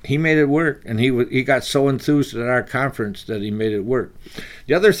he made it work, and he got so enthused at our conference that he made it work.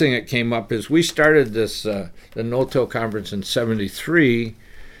 The other thing that came up is we started this the no-till conference in '73,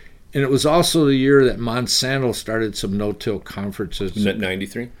 and it was also the year that Monsanto started some no-till conferences.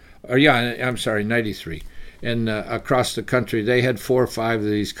 93? I'm sorry, 93. And across the country, they had 4 or 5 of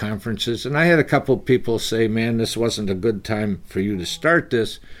these conferences. And I had a couple of people say, man, this wasn't a good time for you to start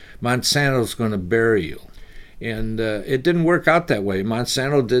this. Monsanto's going to bury you. And it didn't work out that way.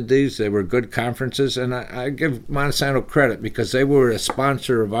 Monsanto did these. They were good conferences. And I give Monsanto credit because they were a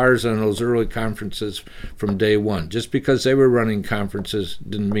sponsor of ours on those early conferences from day one. Just because they were running conferences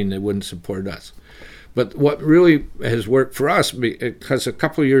didn't mean they wouldn't support us. But what really has worked for us, because a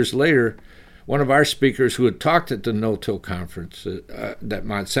couple of years later, one of our speakers who had talked at the no-till conference that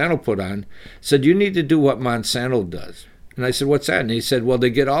Monsanto put on said, you need to do what Monsanto does. And I said, what's that? And he said, well, they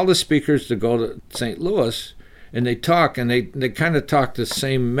get all the speakers to go to St. Louis, and they talk, and they kind of talk the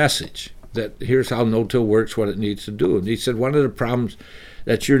same message, that here's how no-till works, what it needs to do. And he said one of the problems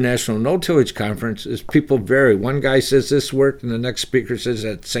at your National No-Tillage Conference is people vary. One guy says this worked, and the next speaker says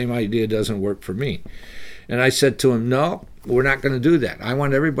that same idea doesn't work for me. And I said to him, no, we're not going to do that. I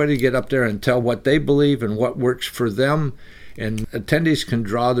want everybody to get up there and tell what they believe and what works for them, and attendees can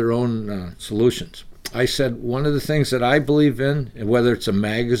draw their own solutions. I said one of the things that I believe in, and whether it's a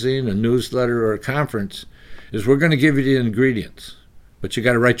magazine, a newsletter, or a conference, is we're going to give you the ingredients, but you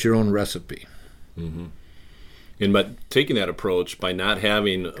got to write your own recipe. Mm-hmm. And by taking that approach, by not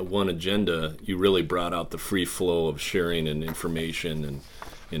having one agenda, you really brought out the free flow of sharing and information. And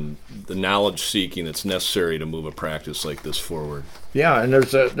and the knowledge seeking that's necessary to move a practice like this forward. Yeah, and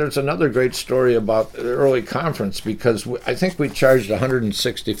there's another great story about the early conference, because I think we charged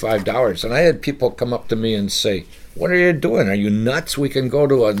 $165, and I had people come up to me and say, "What are you doing? Are you nuts? We can go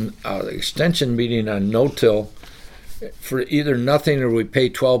to an extension meeting on no-till for either nothing, or we pay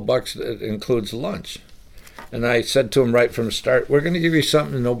 $12 that includes lunch." And I said to him right from the start, "We're going to give you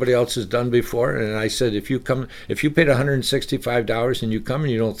something nobody else has done before." And I said, if you paid $165 and you come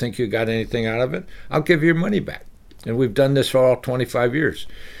and you don't think you got anything out of it, I'll give you your money back. And we've done this for all 25 years.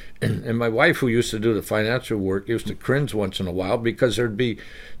 And my wife, who used to do the financial work, used to cringe once in a while, because there'd be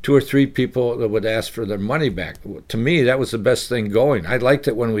 2 or 3 people that would ask for their money back. To me, that was the best thing going. I liked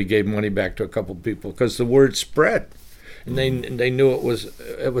it when we gave money back to a couple people, because the word spread. And they knew it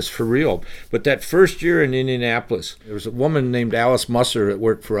was for real. But that first year in Indianapolis, there was a woman named Alice Musser that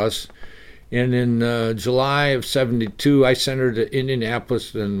worked for us. And in July of '72, I sent her to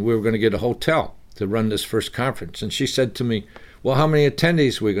Indianapolis, and we were going to get a hotel to run this first conference. And she said to me, "Well, how many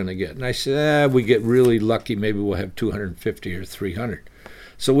attendees are we going to get?" And I said, we get really lucky, maybe we'll have 250 or 300.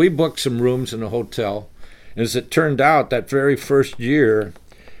 So we booked some rooms in a hotel. And as it turned out, that very first year,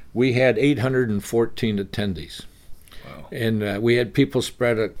 we had 814 attendees. And we had people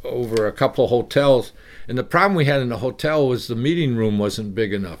spread over a couple of hotels. And the problem we had in the hotel was the meeting room wasn't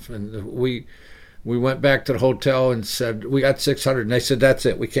big enough. And we went back to the hotel and said, "We got 600. And they said, "That's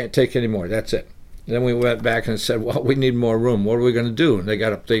it. We can't take any more. That's it." And then we went back and said, "Well, we need more room. What are we going to do?" And they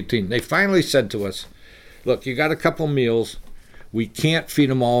got up to 18. They finally said to us, "Look, you got a couple meals. We can't feed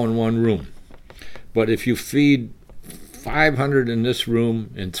them all in one room. But if you feed 500 in this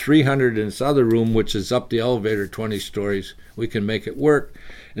room and 300 in this other room, which is up the elevator 20 stories, we can make it work.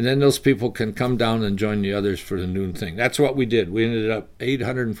 And then those people can come down and join the others for the noon thing." That's what we did. We ended up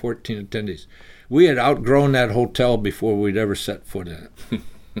 814 attendees. We had outgrown that hotel before we'd ever set foot in it.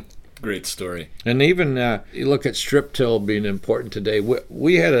 Great story. And even you look at strip till being important today.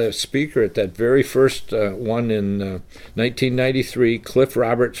 We had a speaker at that very first one in 1993, Cliff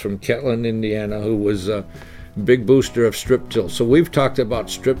Roberts from Kentland, Indiana, who was big booster of strip till. So we've talked about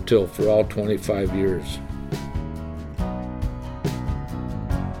strip till for all 25 years.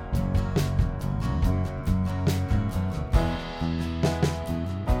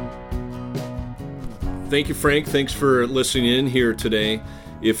 Thank you, Frank. Thanks for listening in here today.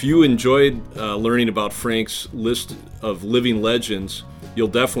 If you enjoyed learning about Frank's list of living legends, you'll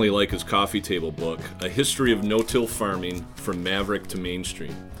definitely like his coffee table book, A History of No-Till Farming from Maverick to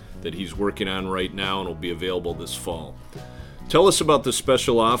Mainstream, that he's working on right now and will be available this fall. Tell us about the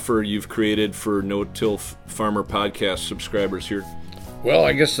special offer you've created for No-Till Farmer podcast subscribers here. Well,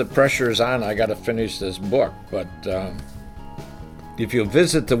 I guess the pressure is on. I got to finish this book, but if you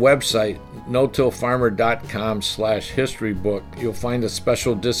visit the website notillfarmer.com/historybook, you'll find a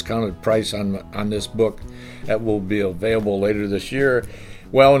special discounted price on this book that will be available later this year,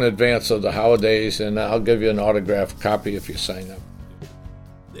 well in advance of the holidays, and I'll give you an autographed copy if you sign up.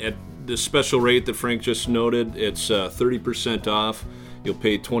 At the special rate that Frank just noted, it's 30% off. You'll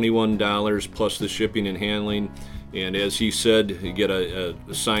pay $21 plus the shipping and handling. And as he said, you get a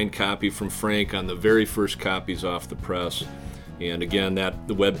signed copy from Frank on the very first copies off the press. And again,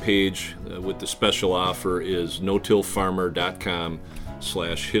 the webpage with the special offer is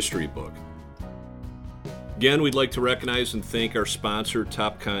notillfarmer.com/historybook. Again, we'd like to recognize and thank our sponsor,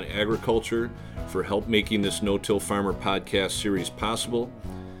 Topcon Agriculture, for help making this No-Till Farmer podcast series possible.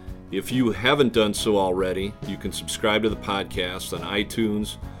 If you haven't done so already, you can subscribe to the podcast on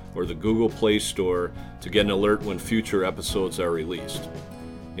iTunes or the Google Play Store to get an alert when future episodes are released.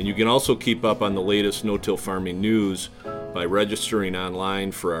 And you can also keep up on the latest no-till farming news by registering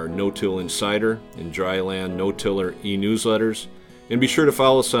online for our No-Till Insider and Dryland No-Tiller e-newsletters. And be sure to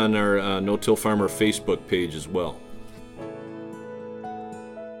follow us on our No-Till Farmer Facebook page as well.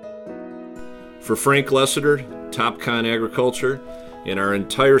 For Frank Lessiter, Topcon Agriculture, and our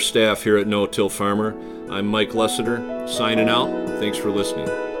entire staff here at No-Till Farmer, I'm Mike Lessiter, signing out. Thanks for listening.